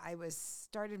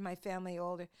started my family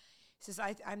older. He says,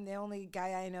 I'm the only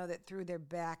guy I know that threw their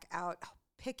back out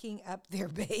picking up their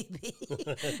baby.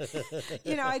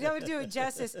 I don't do it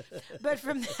justice. But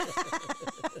from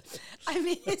that, I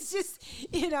mean, it's just,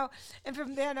 and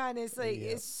from then on, it's like,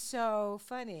 it's so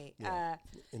funny. Yeah.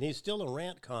 And he's still a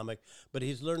rant comic, but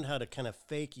he's learned how to kind of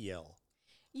fake yell.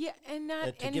 Yeah, and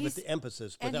give it the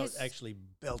emphasis without actually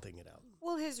belting it out.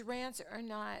 Well, his rants are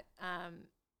not,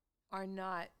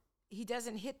 he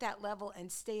doesn't hit that level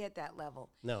and stay at that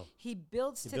level. No. He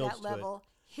builds to that level,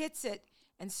 hits it,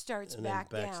 and starts And then back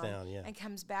backs down, down, yeah. and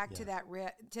comes back to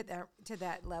Yeah. to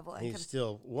that level. And He's comes,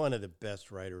 still one of the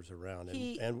best writers around,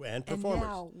 and and performers.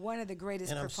 now one of the greatest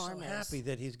And I'm performers. so happy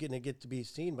that he's going to get to be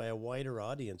seen by a wider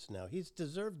audience now. He's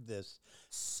deserved this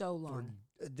So long.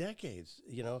 for decades,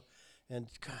 you know. And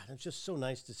God, it's just so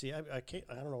nice to see. I can't.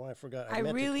 I don't know why I forgot. I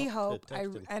meant to really to hope.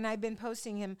 text him. And I've been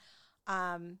posting him.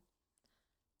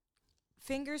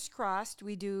 Fingers crossed,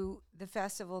 we do the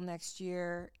festival next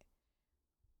year,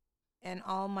 and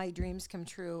all my dreams come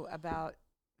true about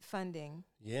funding.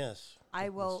 Yes, I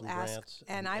with will some ask, grants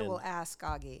and I will ask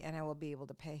Augie, and I will be able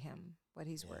to pay him what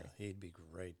he's Yeah, worth, he'd be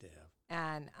great to have.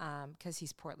 and because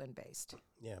he's Portland based,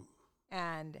 Yeah,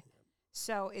 and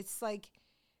so it's like,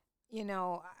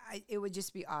 it would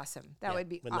just be awesome. That Yeah, would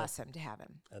be wouldn't that- awesome to have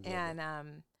him, I'd love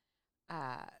and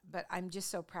but I'm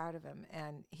just so proud of him,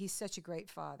 and he's such a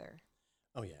great father.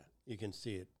 oh yeah, you can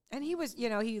see it. And he was,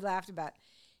 he laughed about.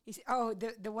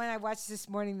 The one I watched this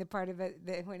morning, the part of it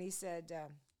when he said,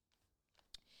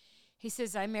 he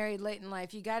says, "I married late in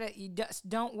life. You just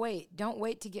don't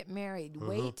wait to get married. Mm-hmm.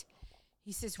 Wait."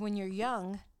 He says, "When you're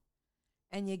young,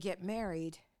 and you get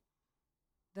married,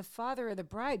 the father of the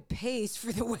bride pays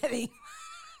for the wedding."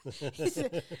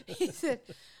 He said,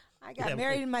 I got Yeah,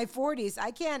 married in my 40s.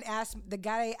 I can't ask the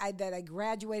guy that I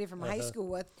graduated from high school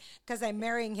with, because I'm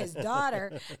marrying his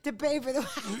daughter, to pay for the.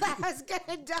 I was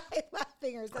gonna die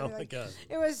laughing or something. Oh my God!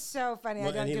 It was so funny. Well,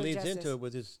 I don't and he do it leads justice. into it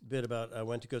with his bit about I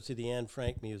went to go see the Anne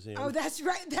Frank Museum. Oh, that's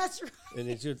right. That's right. And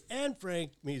he said, Anne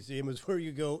Frank Museum is where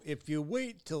you go if you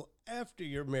wait till after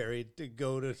you're married to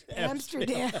go to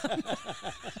Amsterdam.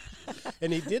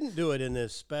 And he didn't do it in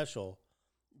this special,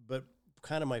 but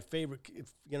kind of my favorite,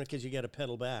 because you got to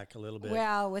pedal back a little bit.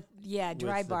 Well, dry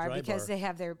the bar, dry because bar. they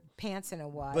have their pants in a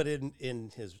wad. But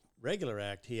in his regular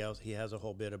act, he has a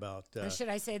whole bit about. Or should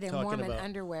I say their talking Mormon about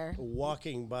underwear?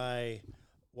 walking by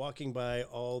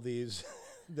all these,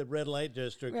 the red light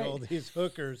district, Right. all these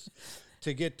hookers.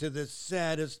 To get to the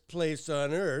saddest place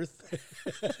on earth.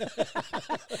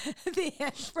 The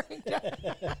Anne Frank.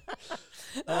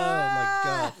 Oh my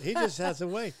God! He just has a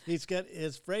way. He's got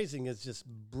his phrasing is just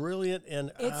brilliant,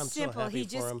 and It's I'm simple. so happy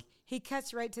he for him. he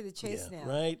cuts right to the chase Yeah,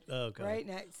 now. right? Oh God! Right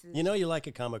next. To the You know you like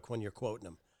a comic when you're quoting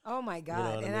him. Oh my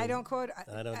God! what I And I mean? don't quote.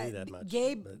 I don't do that much,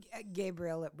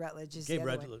 Gabriel Rutledge is Gabe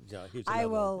the other one. Rutledge, yeah, he's I another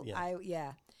will. one,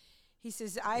 yeah. He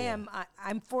says, I'm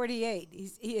 48.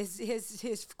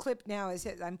 His clip now is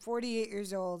I'm 48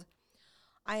 years old.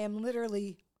 I am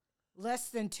literally less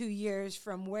than 2 years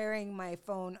from wearing my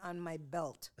phone on my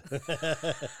belt.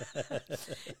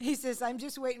 He says, I'm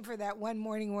just waiting for that one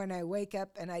morning when I wake up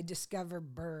and I discover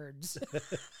birds.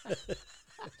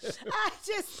 I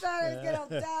just thought I was going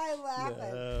to die laughing.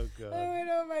 Oh I God! went,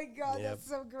 oh my God, Yep. that's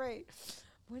so great.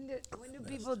 When do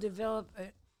people develop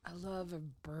a love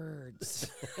of birds?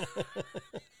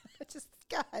 Just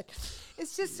God,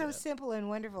 it's just so simple and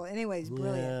wonderful. Anyways,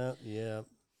 brilliant. Yeah.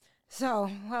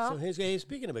 So, well, So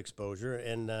speaking of exposure,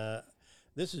 and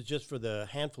this is just for the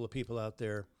handful of people out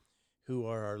there who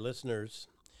are our listeners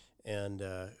and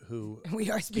who we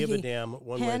are give a speaking. damn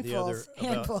one way or the other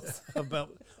Handfuls.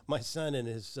 about my son and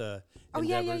his Oh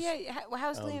endeavors. yeah.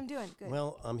 How's Liam doing? Good.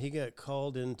 Well, he got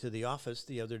called into the office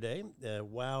the other day.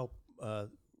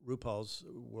 RuPaul's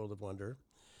World of Wonder.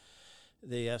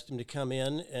 They asked him to come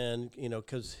in, and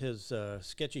because his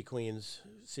Sketchy Queens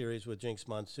series with Jinx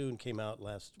Monsoon came out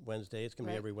last Wednesday. It's going to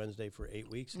be Right. every Wednesday for 8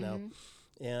 weeks now,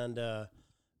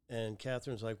 and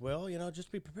Catherine's like, well,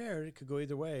 just be prepared. It could go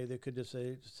either way. They could just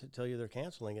tell you they're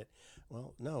canceling it.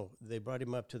 Well, no, they brought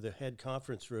him up to the head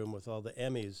conference room with all the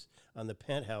Emmys on the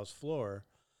penthouse floor,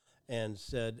 and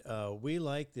said, we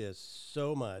like this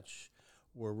so much.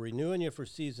 We're renewing you for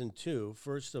season 2,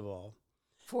 first of all.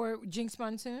 For Jinx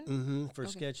Monsoon? For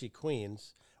Sketchy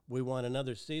Queens. We want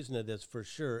another season of this for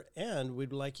sure. And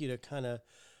we'd like you to kind of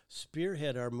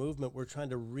spearhead our movement. We're trying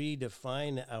to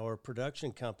redefine our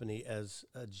production company as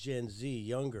a Gen Z,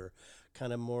 younger,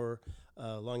 kind of more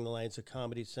along the lines of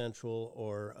Comedy Central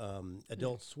or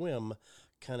Adult Swim,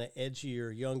 kind of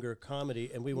edgier, younger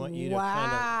comedy. And we want you to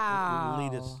kind of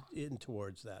lead us in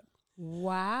towards that.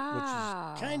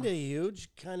 Wow. Which is kind of huge,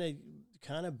 kind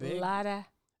of big. A lot of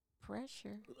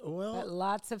pressure. Well, But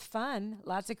lots of fun,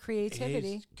 lots of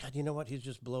creativity. God, you know what? He's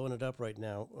just blowing it up right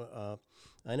now.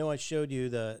 I know I showed you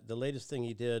the latest thing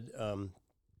he did,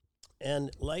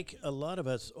 and like a lot of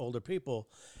us older people,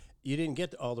 you didn't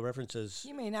get all the references.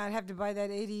 You may not have to buy that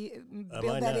Might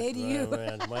build that not.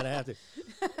 ADU. Might have to.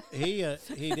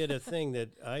 He did a thing that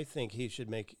I think he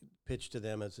should pitch to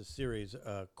them as a series.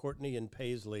 Courtney and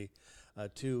Paisley,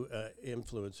 two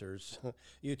influencers,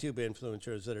 YouTube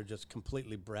influencers that are just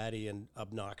completely bratty and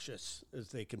obnoxious as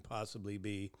they can possibly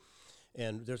be.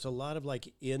 And there's a lot of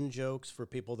like in jokes for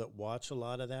people that watch a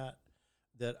lot of that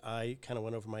I kind of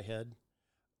went over my head,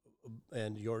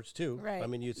 and yours too. Right. I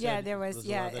mean, you said yeah, there was there's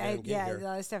a lot that I didn't get a here.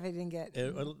 lot of stuff I didn't get.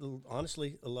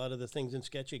 Honestly, a lot of the things in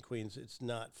Sketchy Queens, it's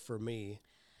not for me.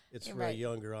 It's for a Right.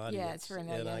 younger audience. Yeah, it's for a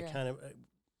and I younger. kind of,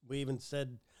 we even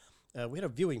said, we had a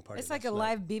viewing party. It's like a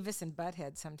last night. live Beavis and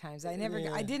Butthead sometimes. I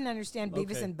Yeah. didn't understand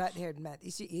Beavis Okay. and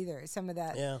Butthead either. Some of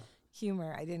that Yeah.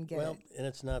 humor, I didn't get Well, it. and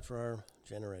it's not for our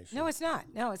generation. No, it's not.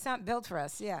 No, it's not built for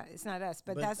us. Yeah, it's not us.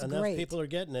 But that's enough great. people are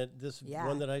getting it. This Yeah.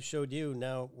 one that I showed you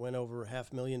now went over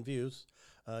 500,000 views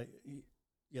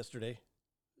yesterday.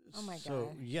 Oh, my So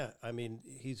God. yeah, I mean,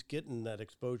 he's getting that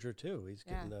exposure too. He's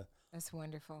Yeah. getting the That's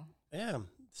wonderful. yeah.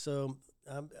 So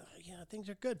yeah, things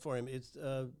are good for him. It's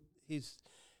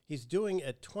he's doing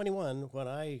at 21 what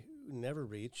I never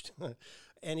reached,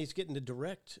 and he's getting to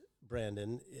direct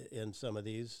Brandon in some of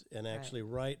these, and actually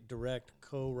write, direct,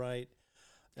 co-write,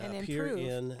 And appear improve.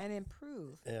 in. And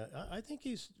improve. Yeah, I think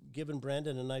he's given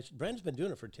Brandon a nice. Brandon's been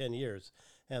doing it for 10 years,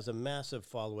 has a massive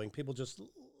following. People just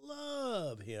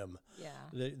love him. Yeah.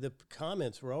 The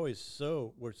comments were always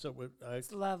so.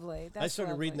 It's lovely. That's I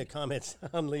started reading the lovely. comments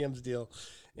on Liam's deal,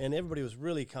 and everybody was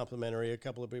really complimentary. A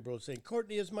couple of people were saying,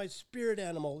 "Courtney is my spirit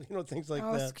animal," things like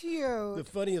Oh, it's that. cute. The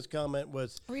funniest comment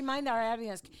was Remind our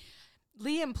audience,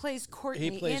 Liam plays Courtney.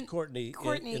 he plays Courtney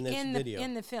in this video.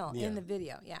 in the film, Yeah. in the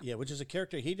video. Yeah. Yeah, which is a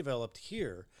character he developed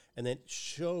here and then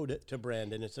showed it to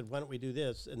Brandon and said, "Why don't we do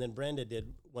this?" And then Brandon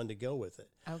did one to go with it,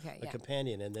 Okay. a Yeah.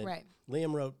 companion. And then Right.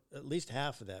 Liam wrote at least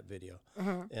half of that video.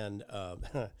 And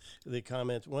the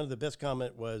comments, one of the best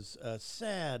comment was,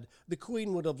 "Sad, the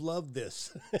Queen would have loved this."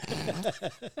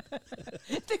 The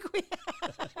queen.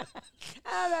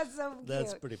 Oh, that's so cute.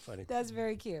 That's pretty funny. That's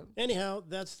very cute. Anyhow,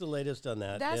 that's the latest on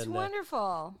that. That's and,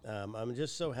 wonderful. I'm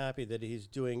just so happy that he's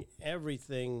doing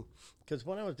everything. Because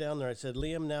when I was down there, I said,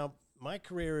 "Liam, now my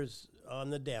career is on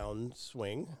the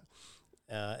downswing,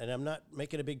 and I'm not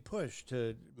making a big push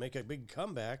to make a big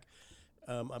comeback.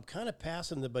 I'm kind of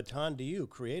passing the baton to you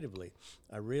creatively.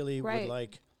 I really Right. would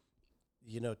like,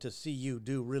 to see you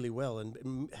do really well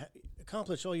and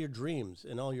accomplish all your dreams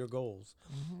and all your goals."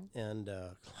 And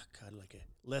God,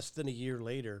 less than a year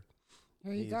later,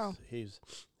 Here you go. He's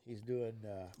doing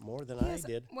more than Yes, I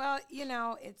did. Well,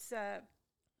 it's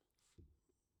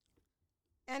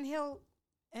and he'll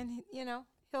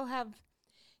have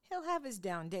his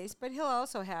down days, but he'll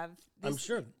also have. I'm this-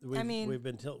 sure we've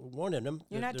been warning him.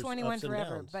 You're that not there's 21 ups and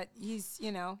forever, downs. but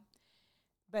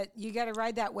but you got to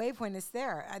ride that wave when it's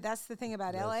there. That's the thing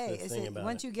about That's LA. the Is thing that about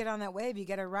once it. you get on that wave, you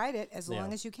got to ride it as long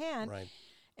Yeah. as you can, Right.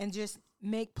 and just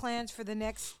make plans for the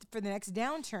next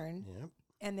downturn, Yeah.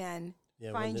 and then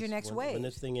Yeah, find your next wave. When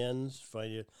this thing ends,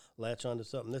 latch onto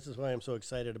something. This is why I'm so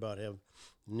excited about him.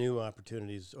 New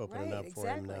opportunities opening Right, up for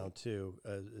him now exactly. too.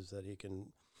 Is that he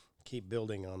can keep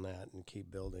building on that and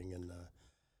keep building and.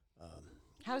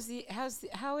 How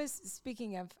is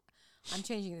speaking of? I'm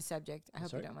changing the subject. I hope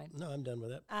Sorry? you don't mind. No, I'm done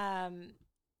with it.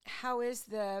 How is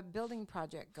the building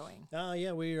project going?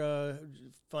 Yeah, we're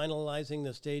finalizing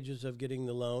the stages of getting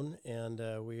the loan, and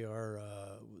we are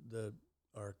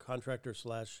our contractor /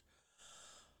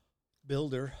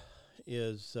 builder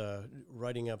is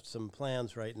writing up some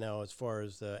plans right now as far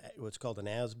as what's called an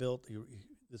as-built.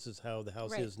 This is how the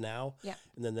house Right. is now, Yeah.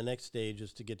 and then the next stage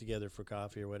is to get together for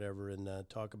coffee or whatever and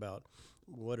talk about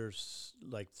what are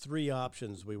like 3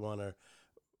 options we want to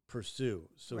pursue.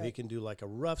 So he Right. can do like a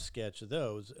rough sketch of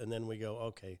those, and then we go,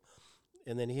 okay.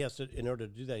 And then he has to, in order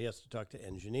to do that, he has to talk to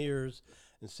engineers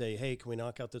and say, "Hey, can we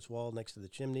knock out this wall next to the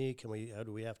chimney? How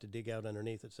do we have to dig out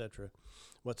underneath, etc.?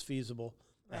 What's feasible?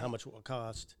 How Right. much will it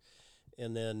cost?"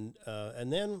 And then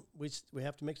we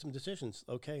have to make some decisions.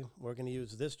 Okay, we're going to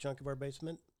use this chunk of our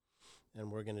basement,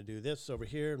 and we're going to do this over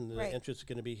here, and the Right. entrance is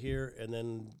going to be here, and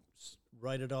then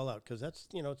write it all out, because that's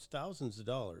it's thousands of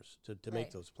dollars to Right.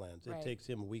 make those plans. It Right. takes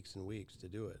him weeks and weeks to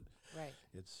do it. Right.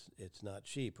 It's not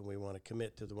cheap, and we want to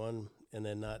commit to the one and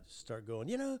then not start going,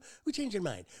 we changed our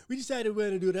mind. We decided we're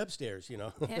going to do it upstairs,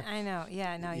 Yeah, I know.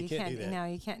 Yeah, no, You you can't can't. do that. No,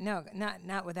 you can't. No,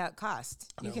 not without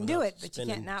cost. You Not can do without it, but you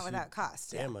spending can't not some without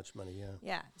cost. Damn Yeah. much money, yeah.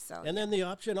 Yeah. So And then the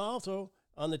option also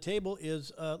on the table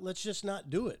is let's just not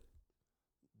do it.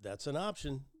 That's an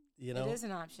option, it is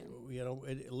an option.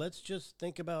 let's just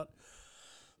think about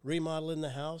remodeling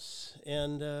the house,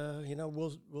 and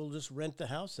we'll just rent the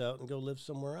house out and go live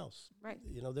somewhere else. Right.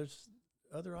 There's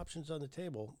other options on the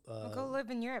table. Well, go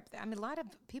live in Europe. I mean, a lot of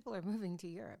people are moving to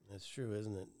Europe. That's true,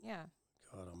 isn't it? Yeah,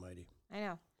 God Almighty. I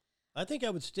know. I think I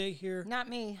would stay here Not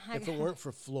me. if it weren't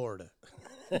for Florida.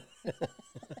 No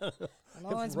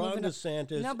one's If Ron moving to,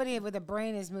 DeSantis, nobody with a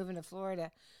brain is moving to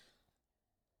Florida.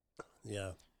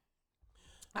 yeah.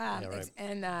 right.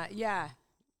 And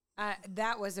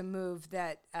that was a move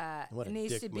that What a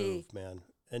needs dick to move, be. man.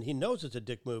 And he knows it's a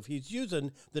dick move. He's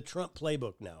using the Trump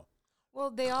playbook now. Well,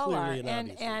 they all are, Clearly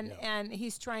and obviously, and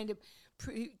he's trying to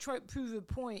prove a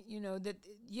point. That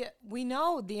we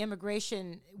know the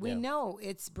immigration. We know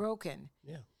it's broken.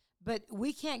 Yeah. But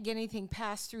we can't get anything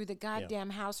passed through the goddamn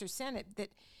House or Senate that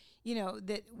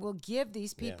will give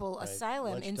these people right.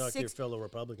 asylum Why don't you in talk to your fellow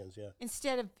Republicans,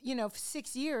 instead of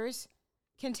 6 years.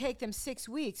 Can take them 6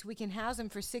 weeks. We can house them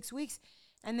for 6 weeks,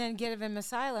 and then give them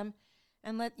asylum,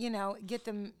 and get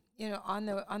them on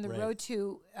the Right. road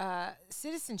to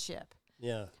citizenship.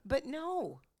 Yeah. But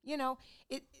no,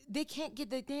 they can't get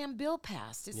the damn bill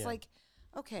passed. It's like,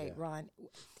 okay, Ron,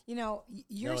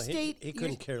 your state. He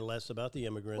couldn't care less about the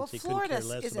immigrants. Well, he couldn't Florida care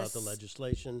less is about the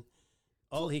legislation.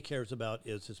 All he cares about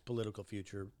is his political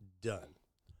future. Done.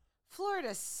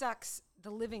 Florida sucks the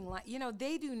living life.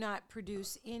 They do not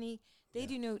produce any. They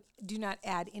do not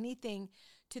add anything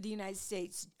to the United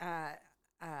States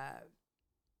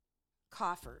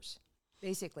coffers.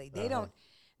 Basically, they don't.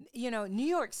 New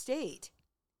York State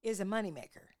is a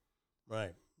moneymaker.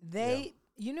 Right. New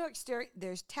York State.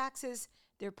 There's taxes.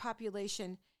 Their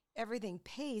population. Everything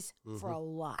pays for a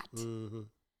lot. Mm-hmm.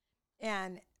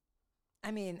 And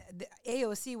I mean, the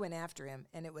AOC went after him,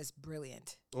 and it was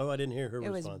brilliant. Oh, I didn't hear her It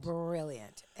response. was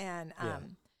brilliant, and Well,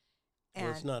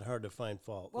 it's not hard to find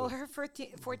fault. well, her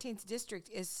 14th district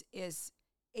is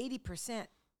 80%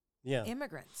 yeah.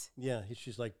 immigrants. Yeah,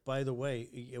 she's like, by the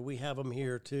way, we have them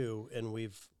here too, and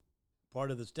part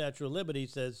of the Statue of Liberty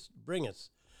says, bring us.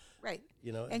 Right.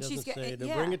 It And she's doesn't got- say to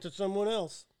yeah. bring it to someone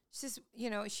else. She's,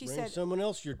 she Bring said, someone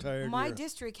else you're tired of. my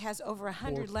district has over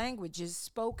 100 fourth. languages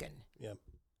spoken. Yeah,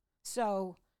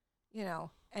 So,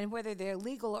 and whether they're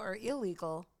legal or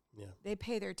illegal, yeah. they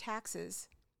pay their taxes,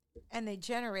 and they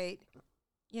generate,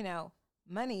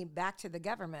 money back to the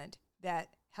government that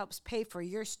helps pay for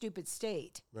your stupid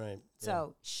state. Right.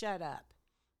 So shut up.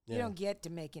 You Yeah. don't get to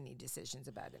make any decisions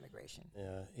about immigration.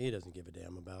 Yeah, he doesn't give a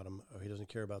damn about them, or he doesn't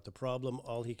care about the problem.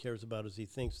 All he cares about is he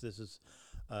thinks this is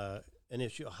an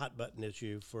issue, a hot button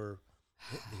issue for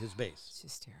his base. It's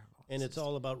just terrible. And it's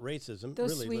all about racism.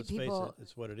 Those Really, sweet let's face people- it,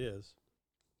 it's what it is.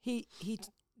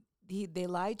 They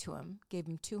lied to him, gave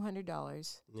him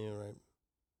 $200, Yeah, right.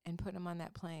 and put him on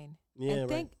that plane. Yeah, and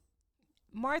right.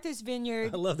 Martha's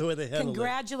Vineyard. I love the way they handle it.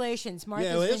 Congratulations, Martha's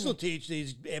Yeah, well, this will Vineyard. teach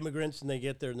these immigrants, and they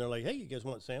get there, and they're like, "Hey, you guys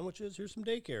want sandwiches? Here's some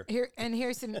daycare."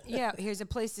 Here's some. Here's a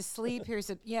place to sleep.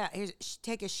 Here's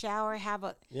take a shower. Have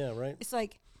a. Yeah, right. It's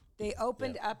like they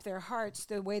opened up their hearts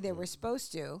the way they were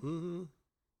supposed to. Mm-hmm.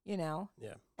 Yeah.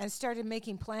 And started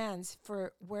making plans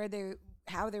for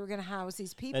how they were going to house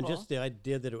these people. And just the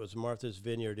idea that it was Martha's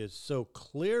Vineyard is so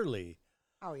clearly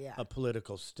oh yeah. a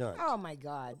political stunt. Oh my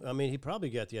God. I mean, he probably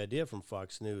got the idea from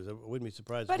Fox News. I wouldn't be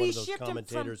surprised But if one he of those shipped 'em from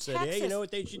commentators said, "Hey, you Texas. know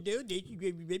what they should do?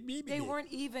 They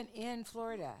weren't even in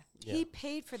Florida. Yeah. He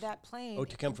paid for that plane. Oh,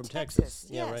 to come in from Texas.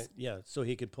 Yeah, Yes. right. Yeah, so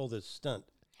he could pull this stunt.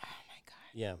 Oh my God.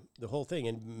 Yeah, the whole thing,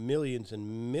 and millions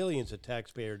of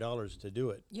taxpayer dollars to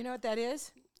do it. You know what that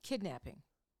is? Kidnapping.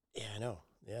 Yeah, I know.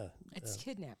 Yeah, It's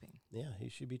kidnapping. yeah, he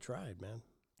should be tried, man.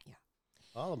 Yeah.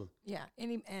 All of them. Yeah.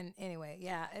 Anyway,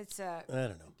 yeah, it's I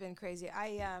don't know. been crazy.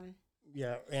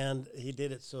 Yeah, and he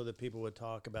did it so that people would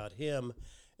talk about him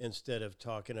instead of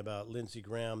talking about Lindsey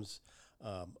Graham's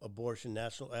abortion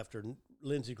after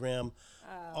Lindsey Graham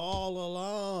all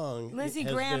along. Lindsey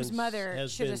has Graham's been- mother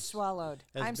has should been- have swallowed.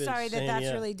 has I'm been sorry saying, that's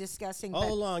yeah, really disgusting. all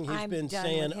but along he's I'm been done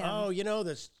saying, with him. "Oh,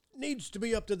 this needs to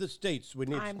be up to the states.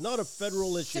 I'm It's not a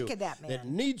federal sick issue. of that It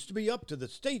man." needs to be up to the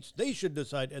states. They should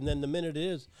decide." And then the minute it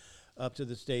is up to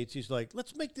the states, he's like,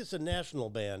 "Let's make this a national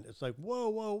ban." It's like, whoa,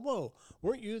 whoa, whoa!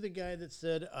 Weren't you the guy that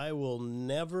said, "I will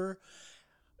never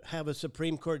have a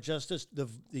Supreme Court justice the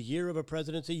year of a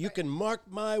presidency"? You can mark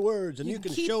my words, and You you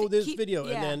can keep show the- this keep- video.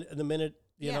 yeah. And then the minute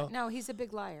you know, no, he's a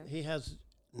big liar. he has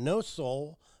no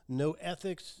soul, no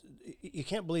ethics. You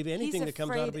can't believe anything he's that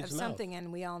comes out of afraid his of mouth. something,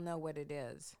 and we all know what it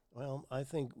is. Well, I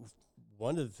think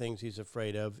one of the things he's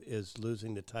afraid of is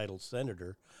losing the title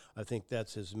senator. I think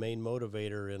that's his main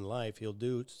motivator in life. He'll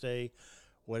say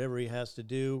whatever he has to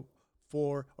do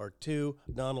for or to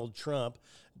Donald Trump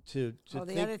to The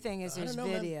think- other thing is I there's don't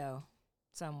know, man. video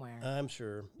somewhere. I'm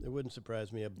sure. It wouldn't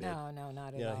surprise me a bit. no,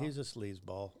 not at Yeah, all. he's a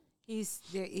sleazeball.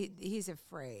 He's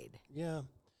afraid. Yeah,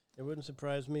 it wouldn't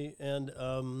surprise me. And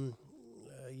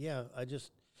yeah,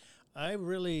 I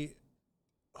really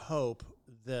hope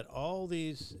that all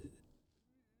these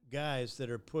guys that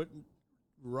are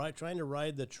trying to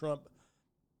ride the Trump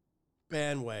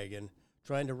bandwagon,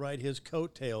 trying to ride his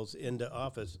coattails into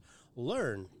office,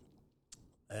 learn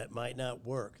That might not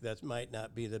work. That might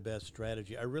not be the best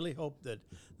strategy. I really hope that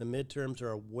the midterms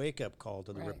are a wake-up call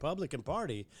to the Right. Republican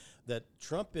Party that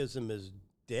Trumpism is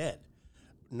dead.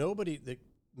 Nobody, the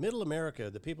middle America,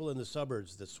 the people in the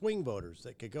suburbs, the swing voters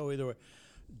that could go either way,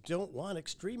 don't want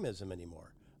extremism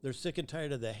anymore. They're sick and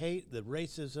tired of the hate, the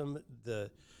racism,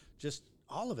 the just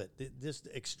all of it. This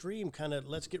extreme kind of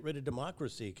let's get rid of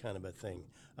democracy kind of a thing.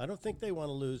 I don't think they want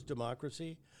to lose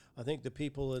democracy. I think the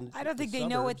people in I don't think the they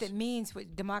know what suburbs- that means.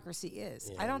 What democracy is.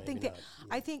 Yeah, I don't think maybe that.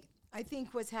 not. I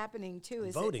think what's happening too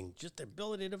is that, voting, just the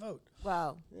ability to vote.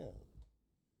 well, Yeah,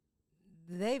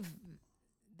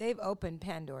 they've opened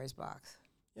Pandora's box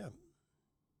yeah,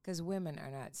 because women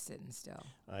are not sitting still.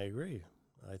 I agree.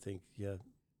 I think They're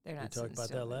We not talked sitting about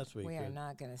still. that last week. We are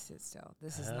not going to sit still.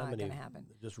 This is how not many going to happen.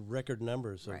 just record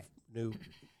numbers of Right. new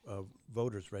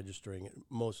voters registering.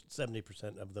 Most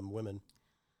 70% of them women.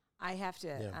 I have to.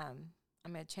 Yeah.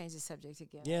 I'm going to change the subject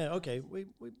again. Yeah, okay, we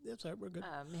that's all right. We're good.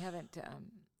 We haven't.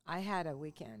 I had a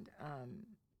weekend,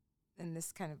 and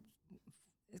this kind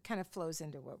of flows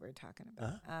into what we're talking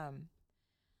about.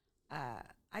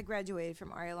 I graduated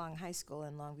from Ari Long High School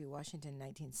in Longview, Washington, in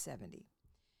 1970,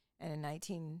 and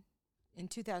in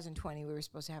 2020 we were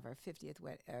supposed to have our 50th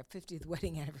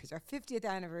wedding anniversary, our 50th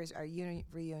anniversary, our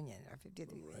reunion, our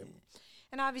 50th reunion,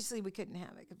 and obviously we couldn't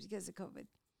have it because of COVID.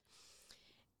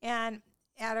 And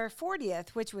at our 40th,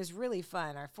 which was really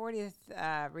fun, our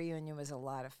 40th reunion was a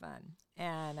lot of fun.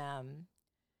 And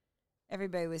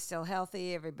everybody was still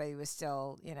healthy. Everybody was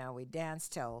still, we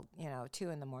danced till, 2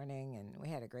 in the morning, and we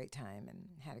had a great time and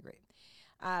had a great.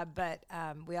 But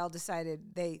we all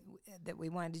decided that we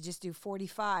wanted to just do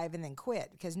 45 and then quit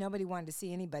because nobody wanted to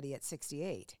see anybody at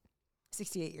 68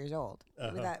 years old.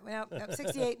 We thought, no,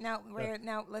 68, no,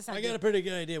 let's not I do got a pretty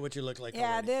good idea what you look like.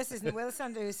 yeah, already. this is let's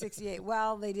not do 68.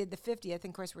 Well, they did the 50th, and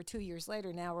of course we're 2 years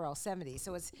later. Now we're all 70,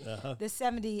 so it's the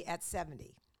 70 at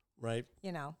 70. Right.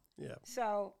 Yeah. Yeah.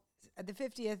 So the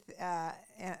 50th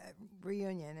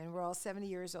reunion, and we're all 70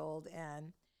 years old,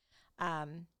 and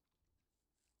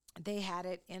they had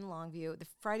it in Longview. The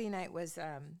Friday night was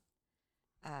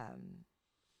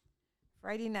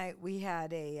Friday night. We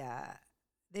had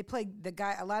they played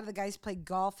a lot of the guys played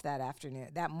golf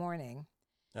that morning.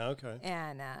 Okay.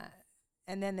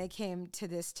 And then they came to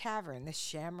this tavern, this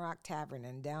Shamrock Tavern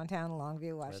in downtown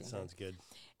Longview, Washington. That sounds good.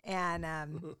 And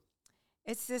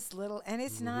it's this little, and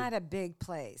it's not a big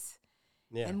place.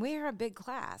 Yeah. And we are a big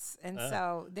class, and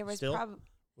so there was still? probably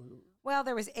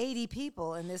there was 80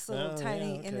 people in this little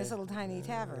tiny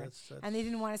tavern, that's- and they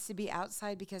didn't want us to be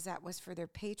outside because that was for their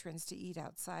patrons to eat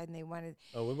outside, and they wanted.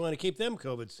 Oh, we want to keep them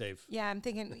COVID safe. Yeah, I'm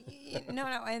thinking, no,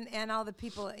 and all the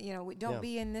people, don't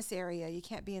be in this area. You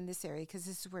can't be in this area because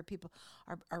this is where people,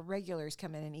 our regulars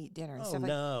come in and eat dinner and Oh, stuff like.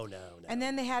 no. And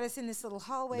then they had us in this little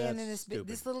hallway and then That's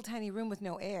this little tiny room with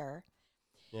no air.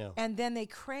 Yeah. And then they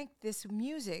cranked this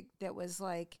music that was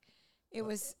like, it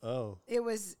was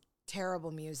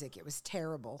terrible music. It was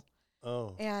terrible.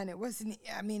 Oh. And it wasn't.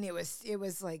 I mean, it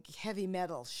was like heavy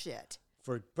metal shit.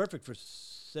 Perfect for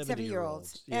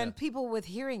 70-year-olds. Yeah. And people with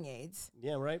hearing aids.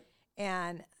 Yeah. Right.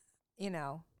 And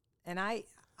and I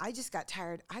just got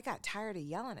tired. I got tired of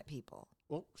yelling at people.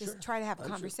 Well, Just sure. try to have a I'm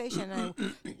sure. conversation. And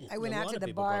I went A out lot to of the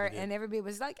people bar, probably did. and everybody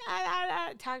was like,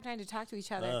 trying to talk to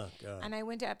each other. Oh, God. And I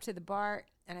went up to the bar,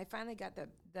 and I finally got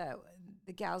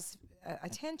the gal's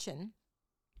attention.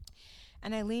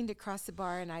 And I leaned across the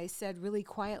bar, and I said really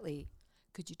quietly,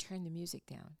 "Could you turn the music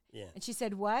down?" Yeah. And she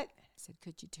said, "What?" I said,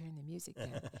 "Could you turn the music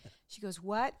down?" She goes,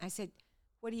 "What?" I said,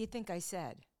 "What do you think I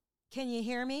said? Can you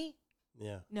hear me?"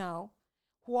 Yeah. "No."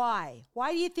 "Why?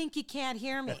 Why do you think you can't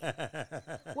hear me?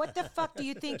 What the fuck do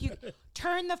you think you...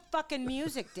 Turn the fucking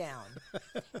music down."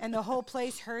 And the whole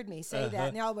place heard me say that,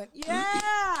 and they all went,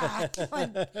 "Yeah!"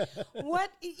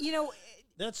 What,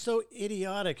 That's so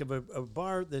idiotic of a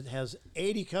bar that has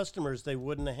 80 customers they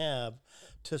wouldn't have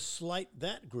to slight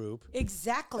that group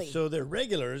exactly. so their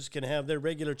regulars can have their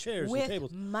regular chairs and With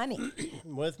tables. money.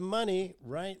 With money,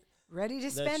 right? Ready to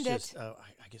That's spend just, it.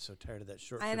 I get so tired of that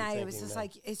short-term And I thinking was just now.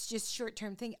 like, it's just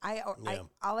short-term thing. Yeah.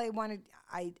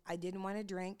 I didn't want to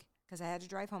drink because I had to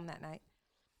drive home that night.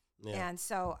 Yeah. And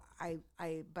so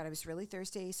but I was really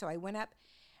thirsty. So I went up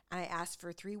and I asked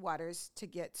for 3 waters to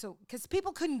get, because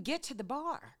people couldn't get to the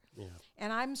bar. Yeah.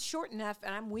 And I'm short enough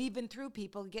and I'm weaving through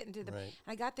people getting to the, Right.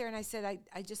 I got there and I said,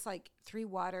 I just like 3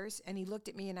 waters. And he looked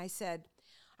at me and I said,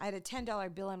 I had a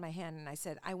 $10 bill in my hand and I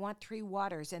said, "I want 3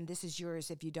 waters and this is yours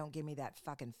if you don't give me that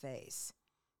fucking face."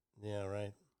 Yeah,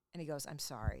 right. And he goes, "I'm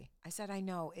sorry." I said, "I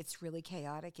know it's really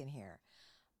chaotic in here,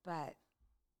 but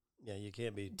Yeah, you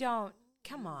can't be.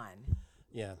 come on."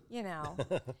 Yeah.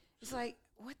 It's like,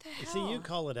 what the hell? See, you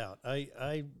call it out.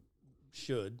 I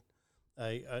should.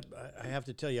 I have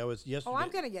to tell you, I was yesterday. Oh, I'm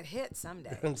going to get hit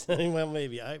someday. I'm saying, well,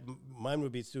 maybe mine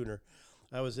would be sooner.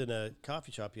 I was in a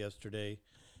coffee shop yesterday,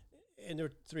 and there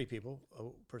were three people: a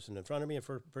person in front of me, a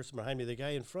person behind me. The guy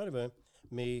in front of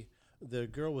me, the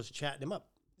girl was chatting him up,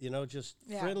 just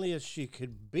friendly as she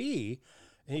could be.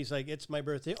 And he's like, "It's my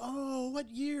birthday." "Oh, what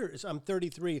year?" "I'm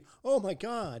 33. "Oh my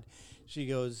God." She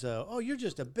goes, "Oh, you're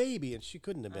just a baby," and she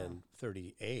couldn't have been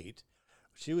 38.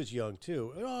 She was young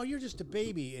too. "Oh, you're just a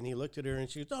baby." And he looked at her and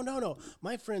she goes, "Oh, no.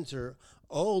 My friends are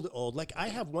old. Like I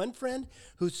have one friend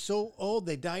who's so old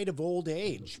they died of old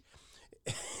age."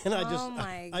 And I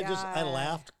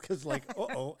laughed because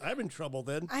I'm in trouble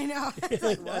then. I know. I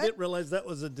didn't realize that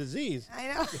was a disease. I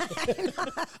know.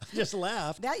 I just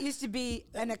laughed. That used to be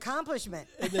an accomplishment.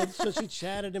 And then so she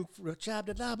chatted and blah,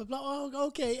 blah, blah. "Oh,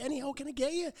 okay. Anyhow, can I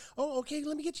get you? Oh, okay.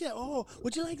 Let me get you. Oh,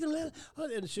 would you like them?"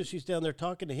 And so she's down there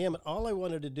talking to him. And all I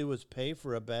wanted to do was pay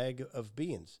for a bag of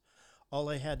beans. All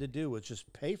I had to do was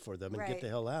just pay for them and get the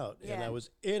hell out. Yeah. And I was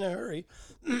in a hurry.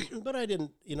 But I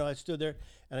didn't, I stood there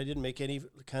and I didn't make any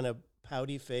kind of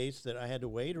pouty face that I had to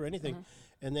wait or anything.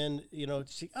 Mm-hmm. And then,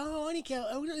 she, "Oh, honey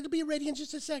cow, it'll be ready in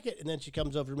just a second." And then she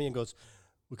comes over to me and goes,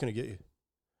 "What can I get you?"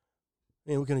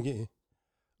 "Man, what can I get you?"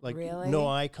 Like, really? No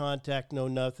eye contact, no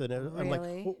nothing. Really? I'm like,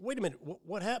 wait a minute.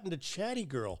 What happened to Chatty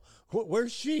Girl?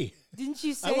 Where's she? Didn't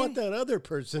you say? I want that other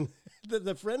person,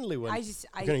 the friendly one. What can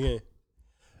I get you?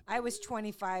 I was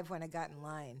 25 when I got in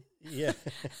line. Yeah,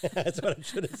 that's what I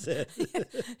should have said.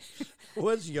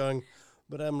 Was young,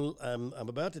 but I'm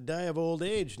about to die of old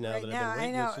age now that I've been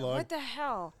waiting this long. What the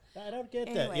hell? I don't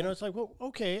get that. It's like, well,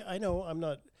 okay, I know I'm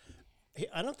not.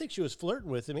 I don't think she was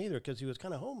flirting with him either because he was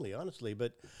kind of homely, honestly.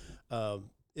 But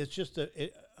it's just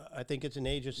I think it's an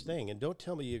ageist thing. And don't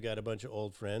tell me you got a bunch of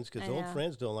old friends because old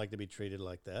friends don't like to be treated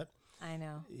like that. I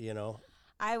know.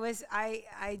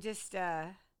 I just.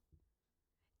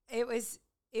 It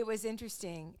was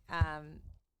interesting.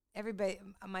 Everybody,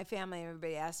 my family,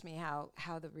 everybody asked me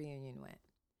how the reunion went,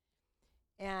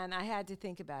 and I had to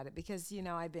think about it because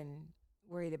I've been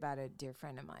worried about a dear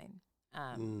friend of mine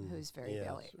who's very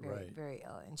ill, very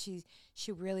ill, and she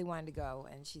really wanted to go,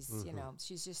 and she's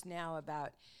she's just now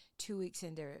about 2 weeks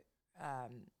into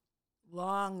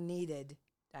long needed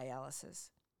dialysis,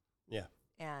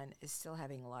 and is still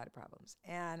having a lot of problems,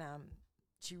 and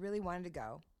she really wanted to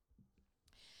go.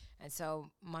 And so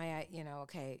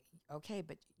okay,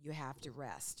 but you have to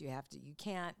rest. You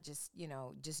can't just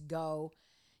go.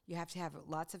 You have to have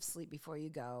lots of sleep before you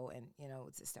go, and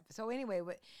it's this stuff. So anyway,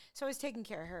 so I was taking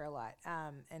care of her a lot,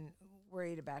 and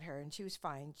worried about her, and she was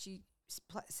fine. She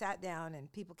sat down,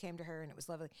 and people came to her, and it was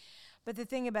lovely. But the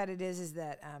thing about it is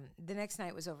that the next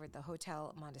night was over at the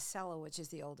Hotel Monticello, which is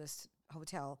the oldest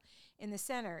hotel in the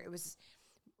center.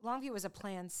 Longview was a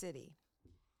planned city,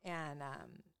 and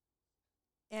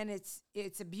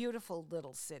it's a beautiful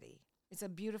little city. It's a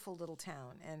beautiful little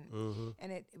town,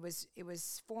 and it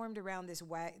was formed around this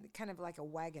kind of like a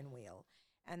wagon wheel,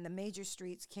 and the major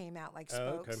streets came out like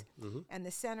spokes, and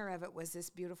the center of it was this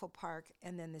beautiful park,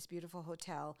 and then this beautiful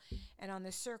hotel, and on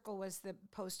the circle was the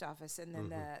post office, and then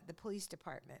the police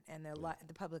department, and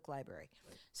the public library.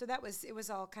 Right. So it was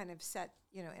all kind of set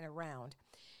in a round,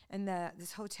 and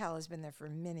this hotel has been there for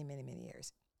many, many, many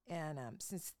years, and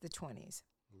since the 1920s.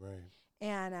 Right.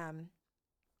 And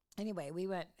anyway, we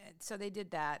went. So they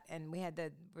did that, and we had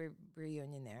the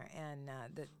reunion there, and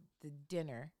the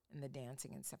dinner and the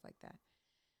dancing and stuff like that.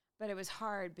 But it was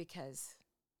hard because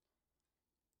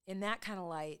in that kind of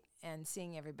light and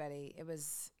seeing everybody, it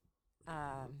was.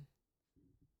 I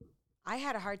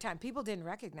had a hard time. People didn't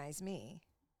recognize me,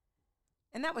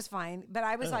 and that was fine. But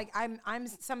I was like, I'm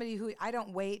somebody who I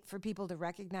don't wait for people to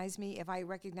recognize me. If I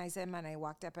recognize them and I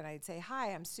walked up and I'd say,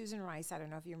 "Hi, I'm Susan Rice. I don't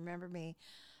know if you remember me.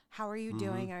 How are you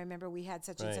doing? I remember we had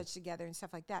such and such together," and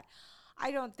stuff like that.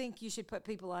 I don't think you should put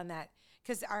people on that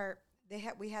because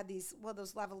we had these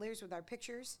those lavaliers with our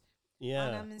pictures on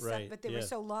them and stuff, but they were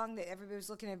so long that everybody was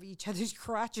looking at each other's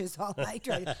crotches all night.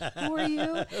 Right? Who are you?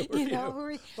 Who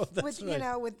are you?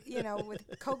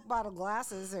 With Coke bottle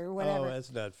glasses or whatever. Oh,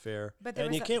 that's not fair. But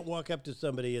and you can't walk up to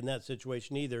somebody in that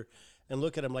situation either and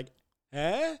look at them like,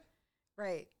 "Huh?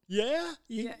 Right. Yeah?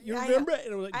 You remember it?"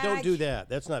 And I'm like, don't do that.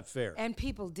 That's not fair. And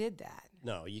people did that.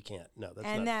 No, you can't. No, that's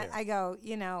and not that fair. I go,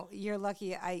 you're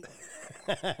lucky.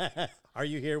 Are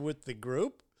you here with the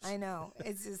group? I know.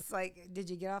 It's just like, did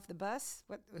you get off the bus?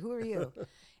 Who are you?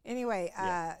 Anyway,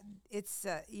 it's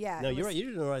No, you're right.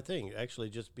 You did the right thing. Actually,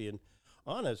 just being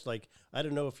honest. Like, I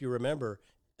don't know if you remember.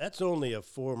 That's only a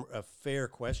fair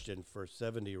question for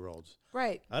 70-year-olds.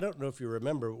 Right. I don't know if you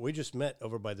remember. We just met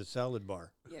over by the salad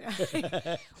bar.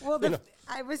 Well,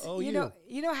 I was. You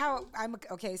know how I'm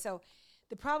okay. So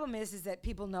the problem is that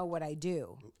people know what I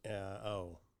do.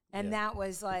 Oh. And yeah. that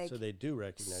was like, So they do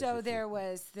recognize so you there from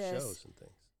was this, shows and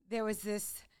things. there was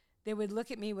this, they would look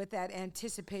at me with that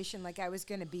anticipation like I was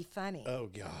going to be funny. Oh,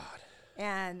 God.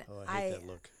 And Oh, I hate that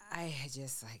look. I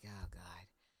just like, oh God.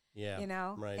 Yeah. You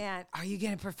know? Right. And are you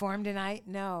going to perform tonight?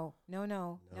 No. that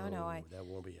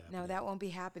won't be happening. No, that won't be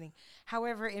happening.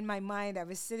 However, in my mind, I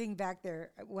was sitting back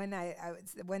there when I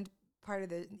was one part of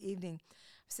the evening,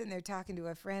 sitting there talking to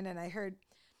a friend, and I heard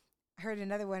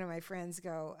another one of my friends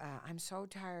go, "I'm so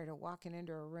tired of walking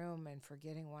into a room and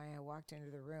forgetting why I walked into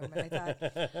the room." And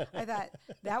I thought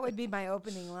that would be my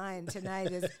opening line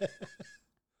tonight. Is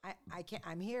I can't.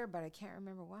 I'm here, but I can't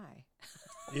remember why.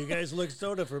 You guys look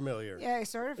sort of familiar. Yeah,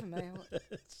 sort of familiar.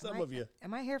 Some of you.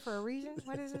 Am I here for a reason?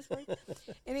 What is this for?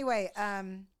 Anyway,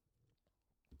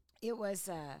 it was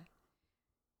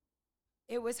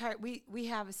hard. We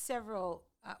have several.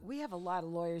 We have a lot of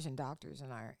lawyers and doctors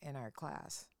in our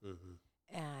class,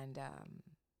 and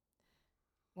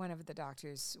one of the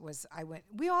doctors was.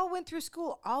 We all went through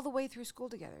school, all the way through school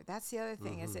together. That's the other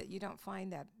thing is that you don't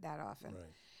find that often.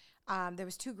 Right. There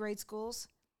was 2 grade schools,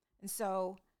 and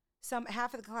so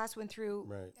half of the class went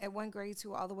through at one grade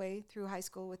school all the way through high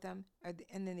school with them,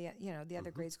 and then the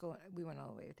other grade school we went all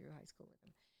the way through high school with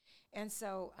them. And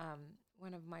so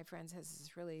one of my friends has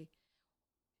this really.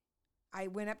 I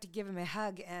went up to give him a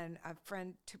hug, and a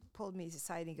friend pulled me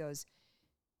aside, and he goes,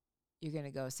 "You're going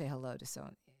to go say hello to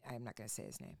someone." I'm not going to say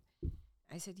his name.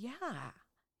 I said, "Yeah,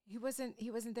 he wasn't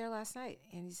there last night."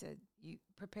 And he said, "You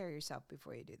prepare yourself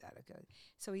before you do that." Okay.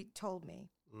 So he told me.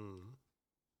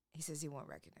 He says he won't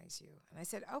recognize you, and I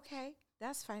said, "Okay,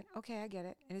 that's fine. Okay, I get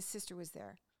it." And his sister was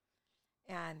there,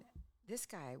 and this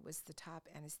guy was the top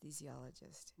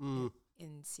anesthesiologist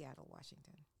in Seattle,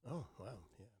 Washington. Oh, wow,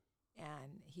 yeah.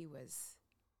 And he was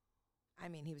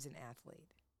an athlete.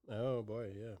 Oh,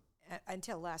 boy, yeah.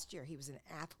 Until last year, he was an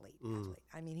athlete.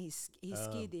 I mean, he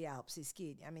skied the Alps. He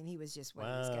skied. I mean, he was just one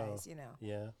of these guys, you know.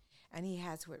 Yeah. And he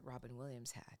has what Robin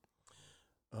Williams had.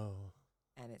 Oh.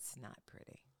 And it's not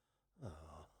pretty.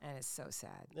 Oh. And it's so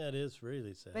sad. That is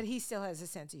really sad. But he still has a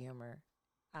sense of humor.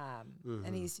 And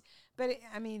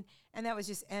and that was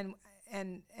just,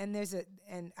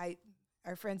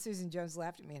 our friend Susan Jones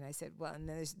laughed at me, and I said, "Well, and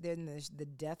then there's the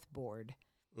death board,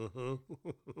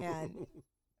 and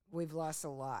we've lost a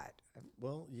lot."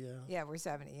 Well, yeah, yeah, we're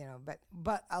 70, you know,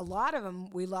 but a lot of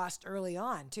them we lost early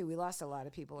on too. We lost a lot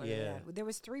of people early on. There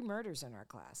was 3 murders in our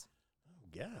class. Oh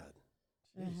God,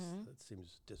 jeez, that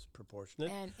seems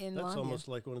disproportionate. And in that's Longview. Almost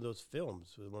like one of those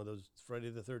films, one of those Friday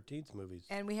the 13th movies.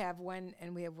 And we have one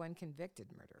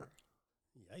convicted murderer.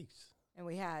 Yikes! And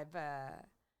we have.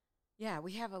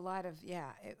 We have a lot of, you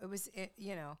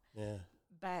know. Yeah.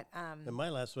 But. And my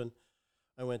last one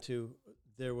I went to,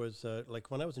 there was, like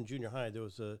when I was in junior high, there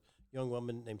was a young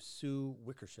woman named Sue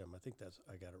Wickersham. I think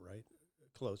I got it right,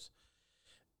 close,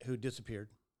 who disappeared,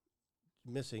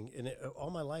 missing. And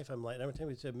all my life, I'm like, every time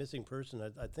we said missing person,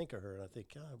 I think of her, and I think,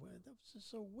 God, that was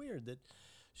just so weird that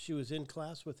she was in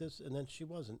class with us, and then she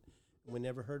wasn't. We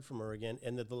never heard from her again.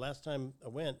 And the last time I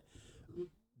went,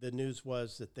 the news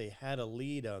was that they had a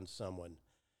lead on someone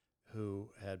who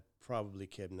had probably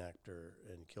kidnapped her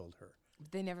and killed her.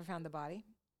 They never found the body?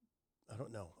 I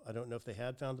don't know. I don't know if they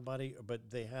had found the body,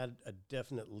 but they had a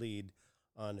definite lead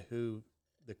on who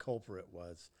the culprit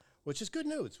was, which is good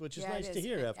news, which is nice to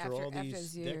hear after all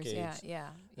these years, decades.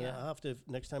 Yeah. I'll have to,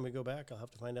 next time we go back, I'll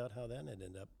have to find out how that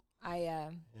ended up.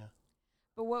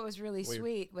 But what was really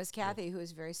sweet was Kathy, who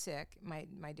is very sick,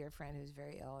 my dear friend who's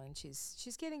very ill, and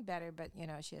she's getting better, but, you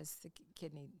know, she has the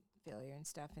kidney failure and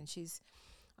stuff, and she's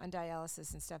on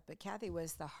dialysis and stuff. But Kathy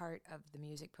was the heart of the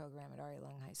music program at Ari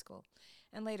Lung High School.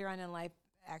 And later on in life,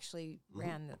 actually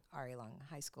ran the Ari Lung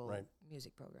High School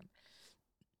music program.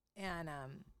 And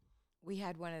we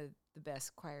had one of the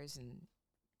best choirs in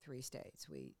 3 states.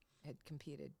 We had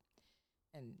competed,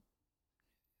 and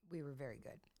we were very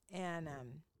good. And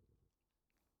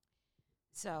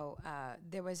so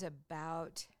there was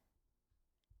about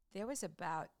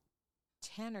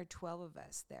 10 or 12 of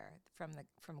us there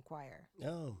from choir.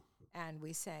 Oh. And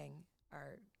we sang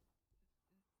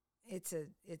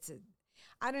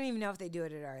I don't even know if they do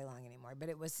it at Ari Lung anymore, but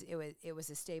it was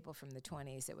a staple from the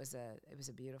 20s. It was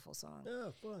a beautiful song.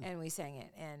 Oh, fun. And we sang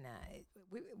it, and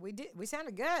we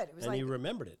sounded good. It was and you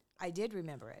remembered it. I did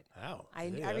remember it. Wow.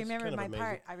 I remembered my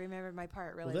part. I remembered my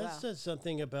part really well. That says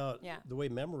something about the way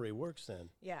memory works then.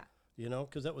 Yeah. You know,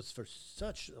 because that was for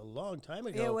such a long time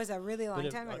ago. It was a really long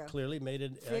time ago. Clearly made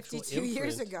an 52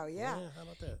 years ago. Yeah. How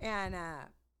about that? And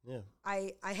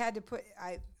I had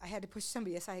to push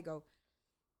somebody aside.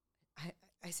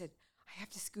 I said, I have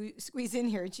to squeeze in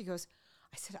here, and she goes,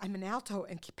 I said, I'm an alto,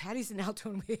 and Patty's an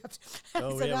alto, and we have to.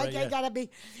 Oh, I said, yeah, right, I yeah. gotta be,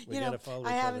 We you know, gotta follow I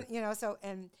each haven't, other. you know, so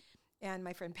and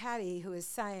my friend Patty, who is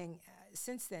sang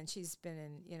since then, she's been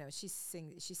in, you know, she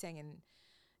sang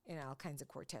in all kinds of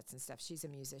quartets and stuff. She's a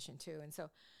musician too, and so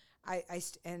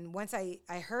and once I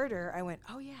heard her, I went,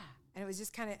 oh yeah, and it was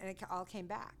just kind of, and it all came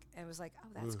back, and it was like, oh,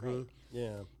 that's great,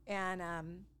 Yeah.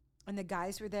 and the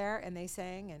guys were there, and they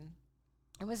sang, and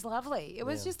it was lovely. It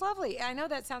was Yeah. just lovely. I know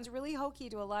that sounds really hokey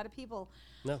to a lot of people,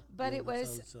 No. but yeah, it that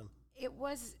was sounds, it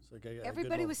was it's like a good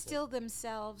everybody one. was Yeah. still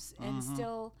themselves and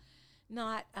still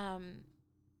not.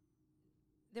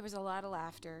 There was a lot of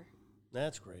laughter.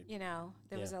 That's great. You know,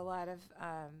 there was Yeah. a lot of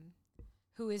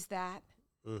who is that?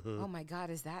 Mm-hmm. Oh my God,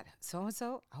 is that so and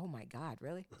so? Oh my God,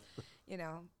 really? You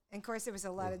know, and of course there was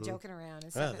a lot of joking around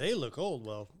and stuff. They look old.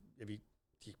 Well, if you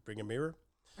bring a mirror.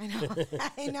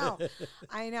 I know,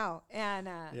 I know, and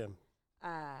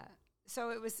Yeah.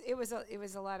 so it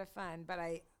was a lot of fun, but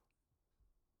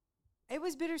it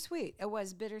was bittersweet. It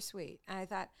was bittersweet, and I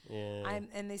thought, Yeah.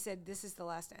 and they said this is the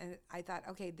last, and I thought,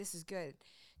 okay, this is good,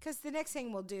 because the next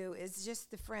thing we'll do is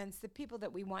just the friends, the people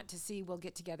that we want to see, will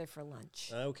get together for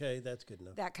lunch, Okay, that's good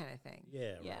enough. that kind of thing.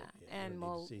 Yeah. Right. Yeah, You and don't need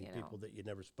we'll, to see you know. people that you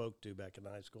never spoke to back in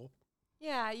high school.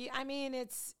 Yeah, I mean,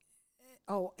 it's.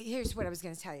 Oh, here's what I was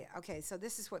going to tell you. Okay, so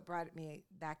this is what brought me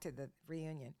back to the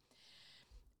reunion.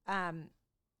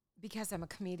 Because I'm a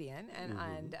comedian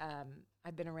and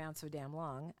I've been around so damn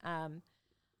long.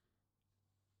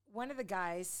 One of the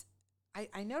guys,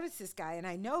 I noticed this guy, and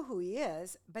I know who he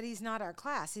is, but he's not our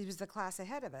class. He was the class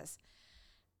ahead of us.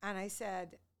 And I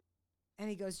said, and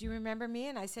he goes, "Do you remember me?"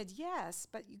 And I said, "Yes,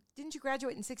 but didn't you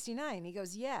graduate in '69?" He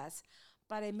goes, "Yes,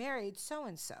 but I married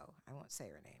so-and-so." I won't say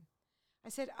her name. I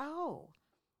said, oh,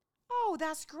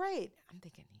 that's great. I'm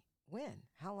thinking, when?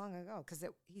 How long ago? Because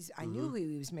I knew who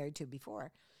he was married to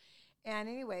before. And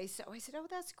anyway, so I said, oh,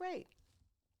 that's great.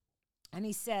 And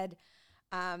he said,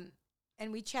 and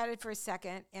we chatted for a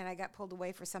second, and I got pulled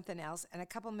away for something else. And a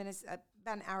couple minutes,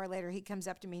 about an hour later, he comes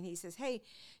up to me and he says, "Hey,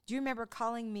 do you remember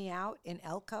calling me out in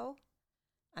Elko?"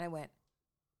 And I went,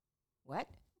 "What?"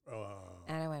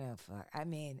 And I went, "Oh, fuck." I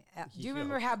mean, do you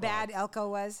remember how bad Elko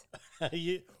was?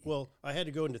 Well, I had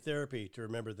to go into therapy to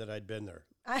remember that I'd been there.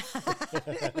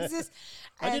 It was just,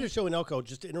 I did a show in Elko,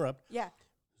 just to interrupt. yeah.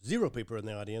 0 people in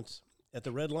the audience at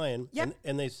the Red Lion. Yep.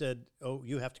 And they said, "Oh,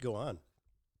 you have to go on.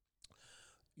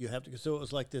 You have to go." So it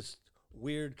was like this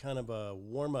weird kind of a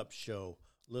warm-up show,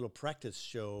 little practice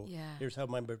show. Yeah. Here's how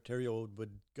my material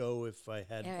would go if I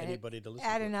had anybody to listen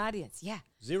At to. an audience, yeah.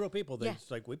 0 people. Yeah.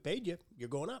 It's like, we paid you. You're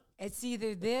going up. It's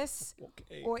either this,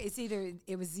 Okay. or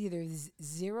it was either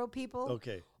 0 people,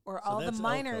 Okay. or So all the that's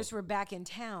miners Elko. were back in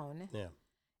town, Yeah.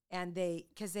 and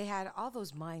because they had all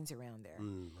those mines around there,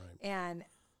 Right. and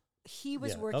he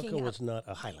was Yeah, working. Elko was not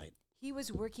a highlight. He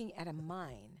was working at a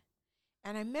mine,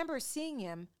 and I remember seeing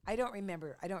him. I don't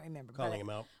remember. Calling him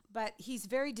out. But he's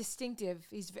very distinctive.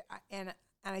 And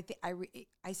I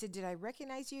said, "Did I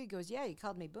recognize you?" He goes, "Yeah, you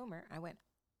called me Boomer." I went,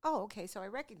 "Oh, okay, so I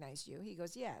recognized you." He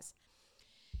goes, "Yes."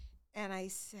 And I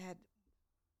said,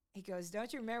 he goes,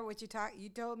 "Don't you remember what you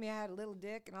told me I had a little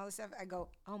dick and all this stuff?" I go,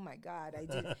 "Oh my God, I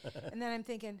did." And then I'm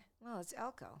thinking, well, it's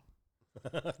Elko.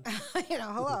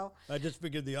 Hello. I just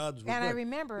figured the odds were And I good.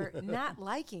 remember not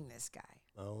liking this guy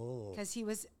Oh. because he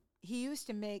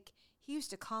used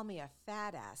to call me a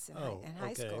fat ass in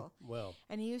high okay. school. Well,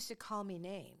 And he used to call me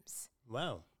names.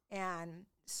 wow. And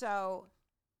so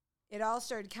it all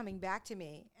started coming back to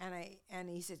me, and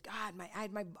he said, "God, I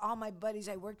had all my buddies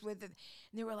I worked with, and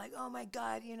they were like, 'Oh my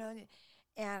God,'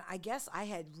 And I guess I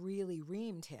had really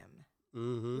reamed him,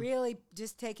 Mm-hmm. really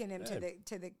just taken him to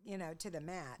Good. the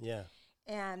mat. Yeah.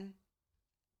 And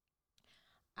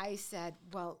I said,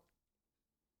 "Well,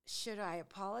 should I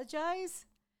apologize?"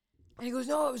 And he goes,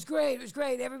 "No, it was great. It was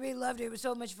great. Everybody loved it. It was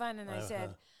so much fun." And I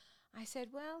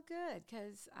said, "Well, good,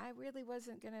 because I really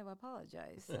wasn't going to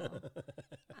apologize." So,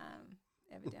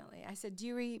 evidently, I said, "Do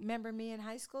you remember me in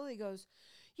high school?" He goes,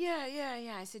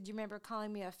 "Yeah." I said, "Do you remember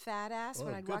calling me a fat ass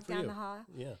when Oh, I'd good walk for down you. the hall?"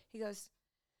 Yeah. He goes,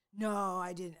 "No,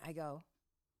 I didn't." I go,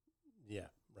 Yeah.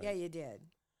 Right. "Yeah, you did."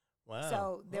 Wow.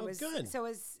 So there was good.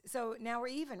 so now we're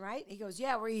even, right? He goes,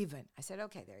 "Yeah, we're even." I said,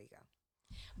 "Okay, there you go."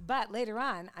 But later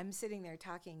on, I'm sitting there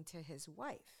talking to his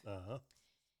wife, Uh-huh.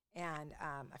 and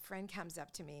a friend comes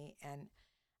up to me, and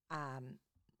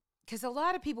because a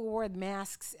lot of people wore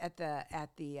masks at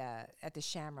the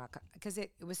Shamrock because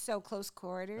it was so close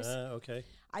quarters. Okay.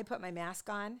 I put my mask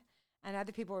on, and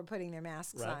other people were putting their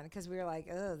masks Right. on because we were like,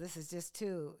 "Oh, this is just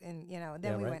too," and then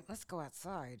Yeah, we right. went, "Let's go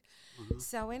outside." Mm-hmm.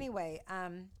 So anyway,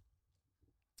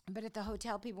 but at the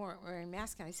hotel, people weren't wearing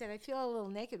masks, and I said, "I feel a little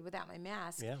naked without my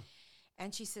mask." Yeah.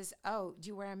 And she says, "Oh, do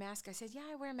you wear a mask?" I said, "Yeah,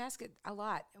 I wear a mask a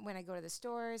lot when I go to the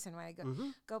stores and when I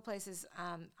go places.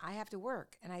 I have to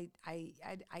work, and I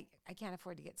can't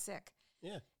afford to get sick."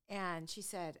 Yeah. And she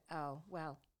said, "Oh,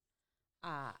 well,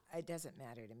 it doesn't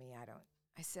matter to me. I don't."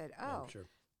 I said, "Oh." Yeah, sure.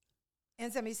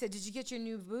 And somebody said, "Did you get your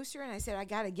new booster?" And I said, "I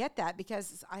got to get that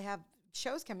because I have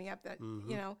shows coming up that,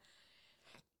 you know,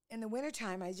 in the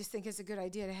wintertime, I just think it's a good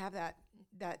idea to have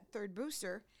that third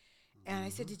booster." And I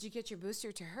said, "Did you get your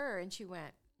booster to her?" And she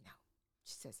went, "No."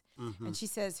 She says, and she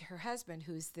says her husband,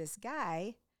 who's this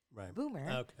guy, Right. Boomer,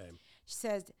 Okay.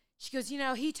 she goes, "You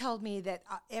know, he told me that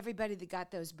everybody that got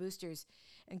those boosters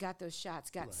and got those shots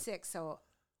got sick." So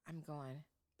I'm going.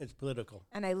 It's political.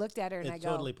 And I looked at her and It's I go,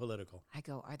 totally political.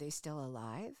 "Are they still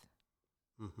alive?"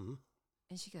 Mm-hmm.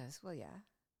 And she goes, "Well, yeah."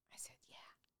 I said, "Yeah,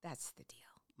 that's the deal."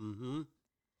 Mm-hmm.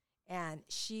 And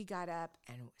she got up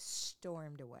and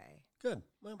stormed away. Good.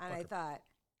 Well, And I thought,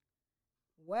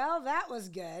 well, that was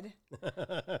good.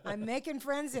 I'm making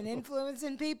friends and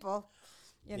influencing people,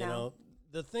 you know.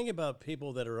 The thing about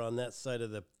people that are on that side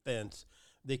of the fence,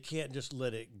 they can't just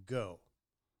let it go.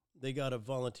 They got to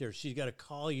volunteer. She's got to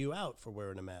call you out for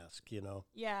wearing a mask, you know.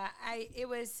 Yeah, I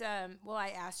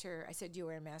asked her, I said, "Do you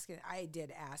wear a mask?" And I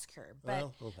did ask her.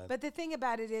 But the thing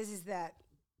about it is that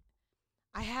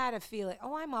I had a feeling,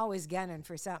 I'm always gunning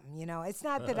for something, you know. It's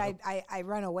not that I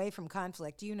run away from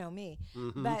conflict. You know me.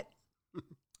 But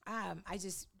I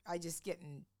just get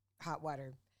in hot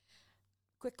water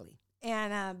quickly.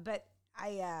 And but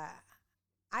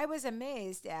I was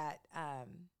amazed at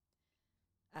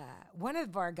one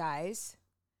of our guys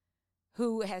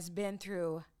who has been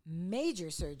through major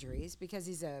surgeries because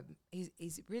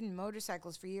he's ridden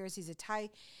motorcycles for years. He's a Tai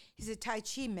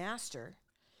Chi master.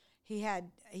 He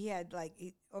had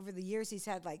over the years he's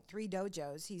had like 3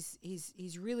 dojos.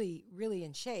 He's really, really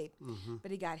in shape,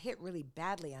 but he got hit really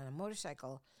badly on a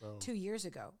motorcycle 2 years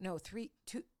ago. No,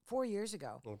 4 years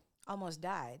ago. Almost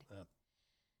died.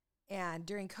 And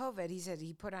during COVID, he said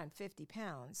he put on 50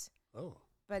 pounds. Oh.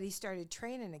 But he started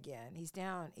training again. He's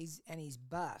down. He's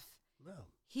buff. No.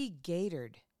 He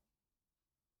gatored.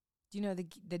 Do you know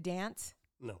the dance?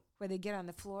 No. Where they get on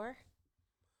the floor?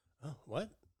 Oh, what?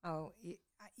 Oh,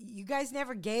 you guys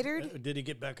never gatored? Did he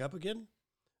get back up again?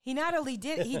 He not only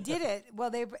did it. Well,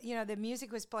 the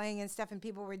music was playing and stuff, and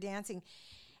people were dancing,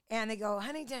 and they go,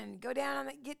 "Huntington, go down on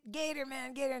the gator,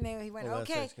 man, gator." And he went,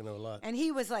 "Okay." That's asking a lot. And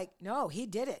he was like, "No, he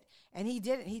did it," and he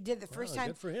did it. He did it the first time.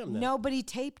 Good for him. Then. Nobody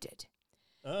taped it.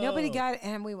 Oh. Nobody got it,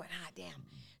 and we went, damn.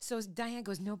 So Diane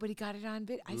goes, "Nobody got it on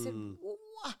video." I said,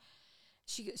 "What?"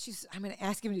 She's, "I'm going to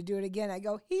ask him to do it again." I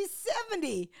go, "He's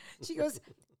 70." She goes,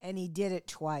 "And he did it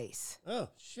twice." Oh,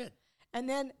 shit. And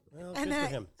then, Well, good for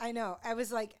him. I know. I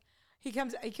was like, he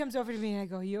comes over to me and I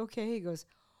go, "You okay?" He goes,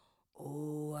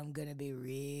 "Oh, I'm going to be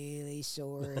really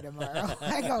sore tomorrow."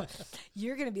 I go,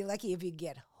 "You're going to be lucky if you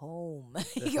get home."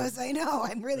 He goes, "I know.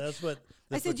 I'm really." That's what.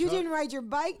 I said, "You didn't ride your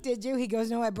bike, did you?" He goes,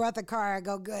 "No, I brought the car." I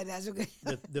go, "Good. That's good."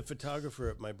 The photographer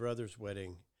at my brother's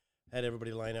wedding had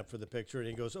everybody line up for the picture, and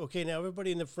he goes, "Okay, now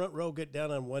everybody in the front row get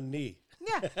down on one knee."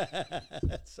 Yeah.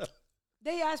 So,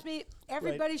 They asked me,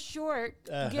 everybody's short,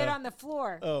 get on the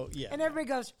floor. oh, yeah. And everybody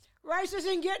goes, "Rice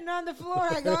isn't getting on the floor."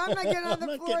 I go, "I'm not getting on the I'm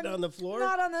not floor. getting on the floor.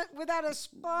 Not without a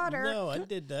spotter." No, I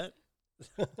did that.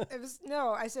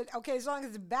 I said, "Okay, as long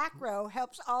as the back row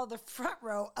helps all the front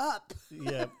row up."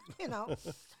 Yeah.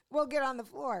 We'll get on the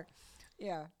floor.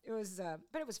 Yeah, it was,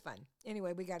 but it was fun.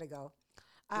 Anyway, we got to go.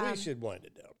 We should wind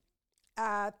it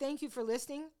down. Thank you for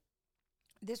listening.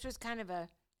 This was kind of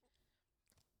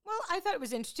I thought it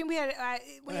was interesting. We had. I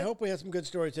hope we had some good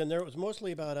stories in there. It was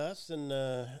mostly about us, and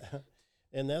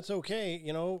that's okay.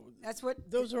 You know, that's what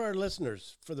those are our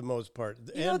listeners for the most part,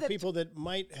 and people that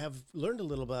might have learned a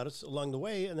little about us along the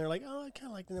way, and they're like, "Oh, I kind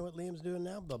of like to know what Liam's doing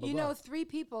now." Blah blah. You blah. know, 3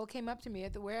 people came up to me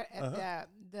at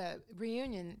the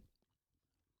reunion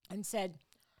and said,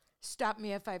 "Stop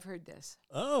me if I've heard this."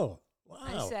 Oh, wow!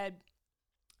 I said,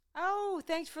 "Oh,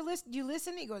 thanks for listening. You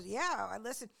listen?" He goes, "Yeah, I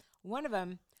listen." One of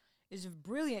them is a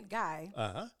brilliant guy,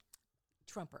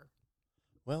 Trumper.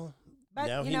 Well, but,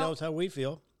 now he knows how we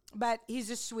feel. But he's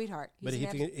a sweetheart. But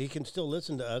he can still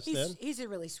listen to us then. He's a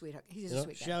really sweetheart. He's a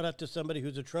sweet guy. Shout out to somebody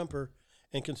who's a Trumper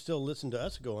and can still listen to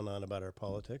us going on about our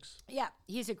politics. Yeah,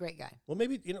 he's a great guy. Well,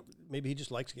 maybe he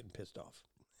just likes getting pissed off.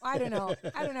 I don't know.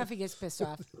 I don't know if he gets pissed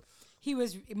off. He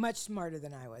was much smarter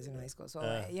than I was in high school, so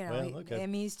okay.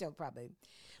 He's still probably.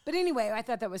 But anyway, I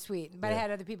thought that was sweet. But I had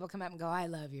other people come up and go, "I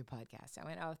love your podcast." I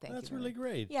went, "Oh, thank you." That's really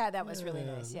great. Yeah, that was really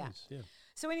nice. Yeah.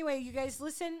 So anyway, you guys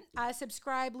listen,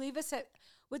 subscribe, leave us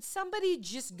would somebody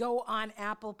just go on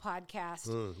Apple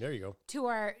Podcast? There you go.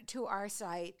 To our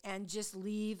site and just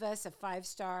leave us a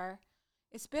 5-star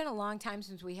It's been a long time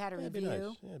since we had a It'd review. be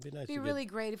nice. Yeah, it'd be nice. It'd be to really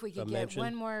great if we could a get mention.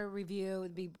 one more review.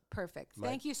 It'd be perfect.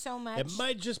 Thank you so much. It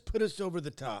might just put us over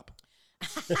the top.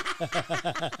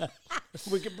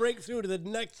 We could break through to the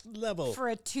next level. For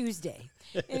a Tuesday.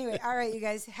 Anyway, all right, you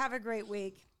guys, have a great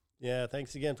week. Yeah,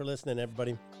 thanks again for listening,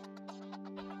 everybody.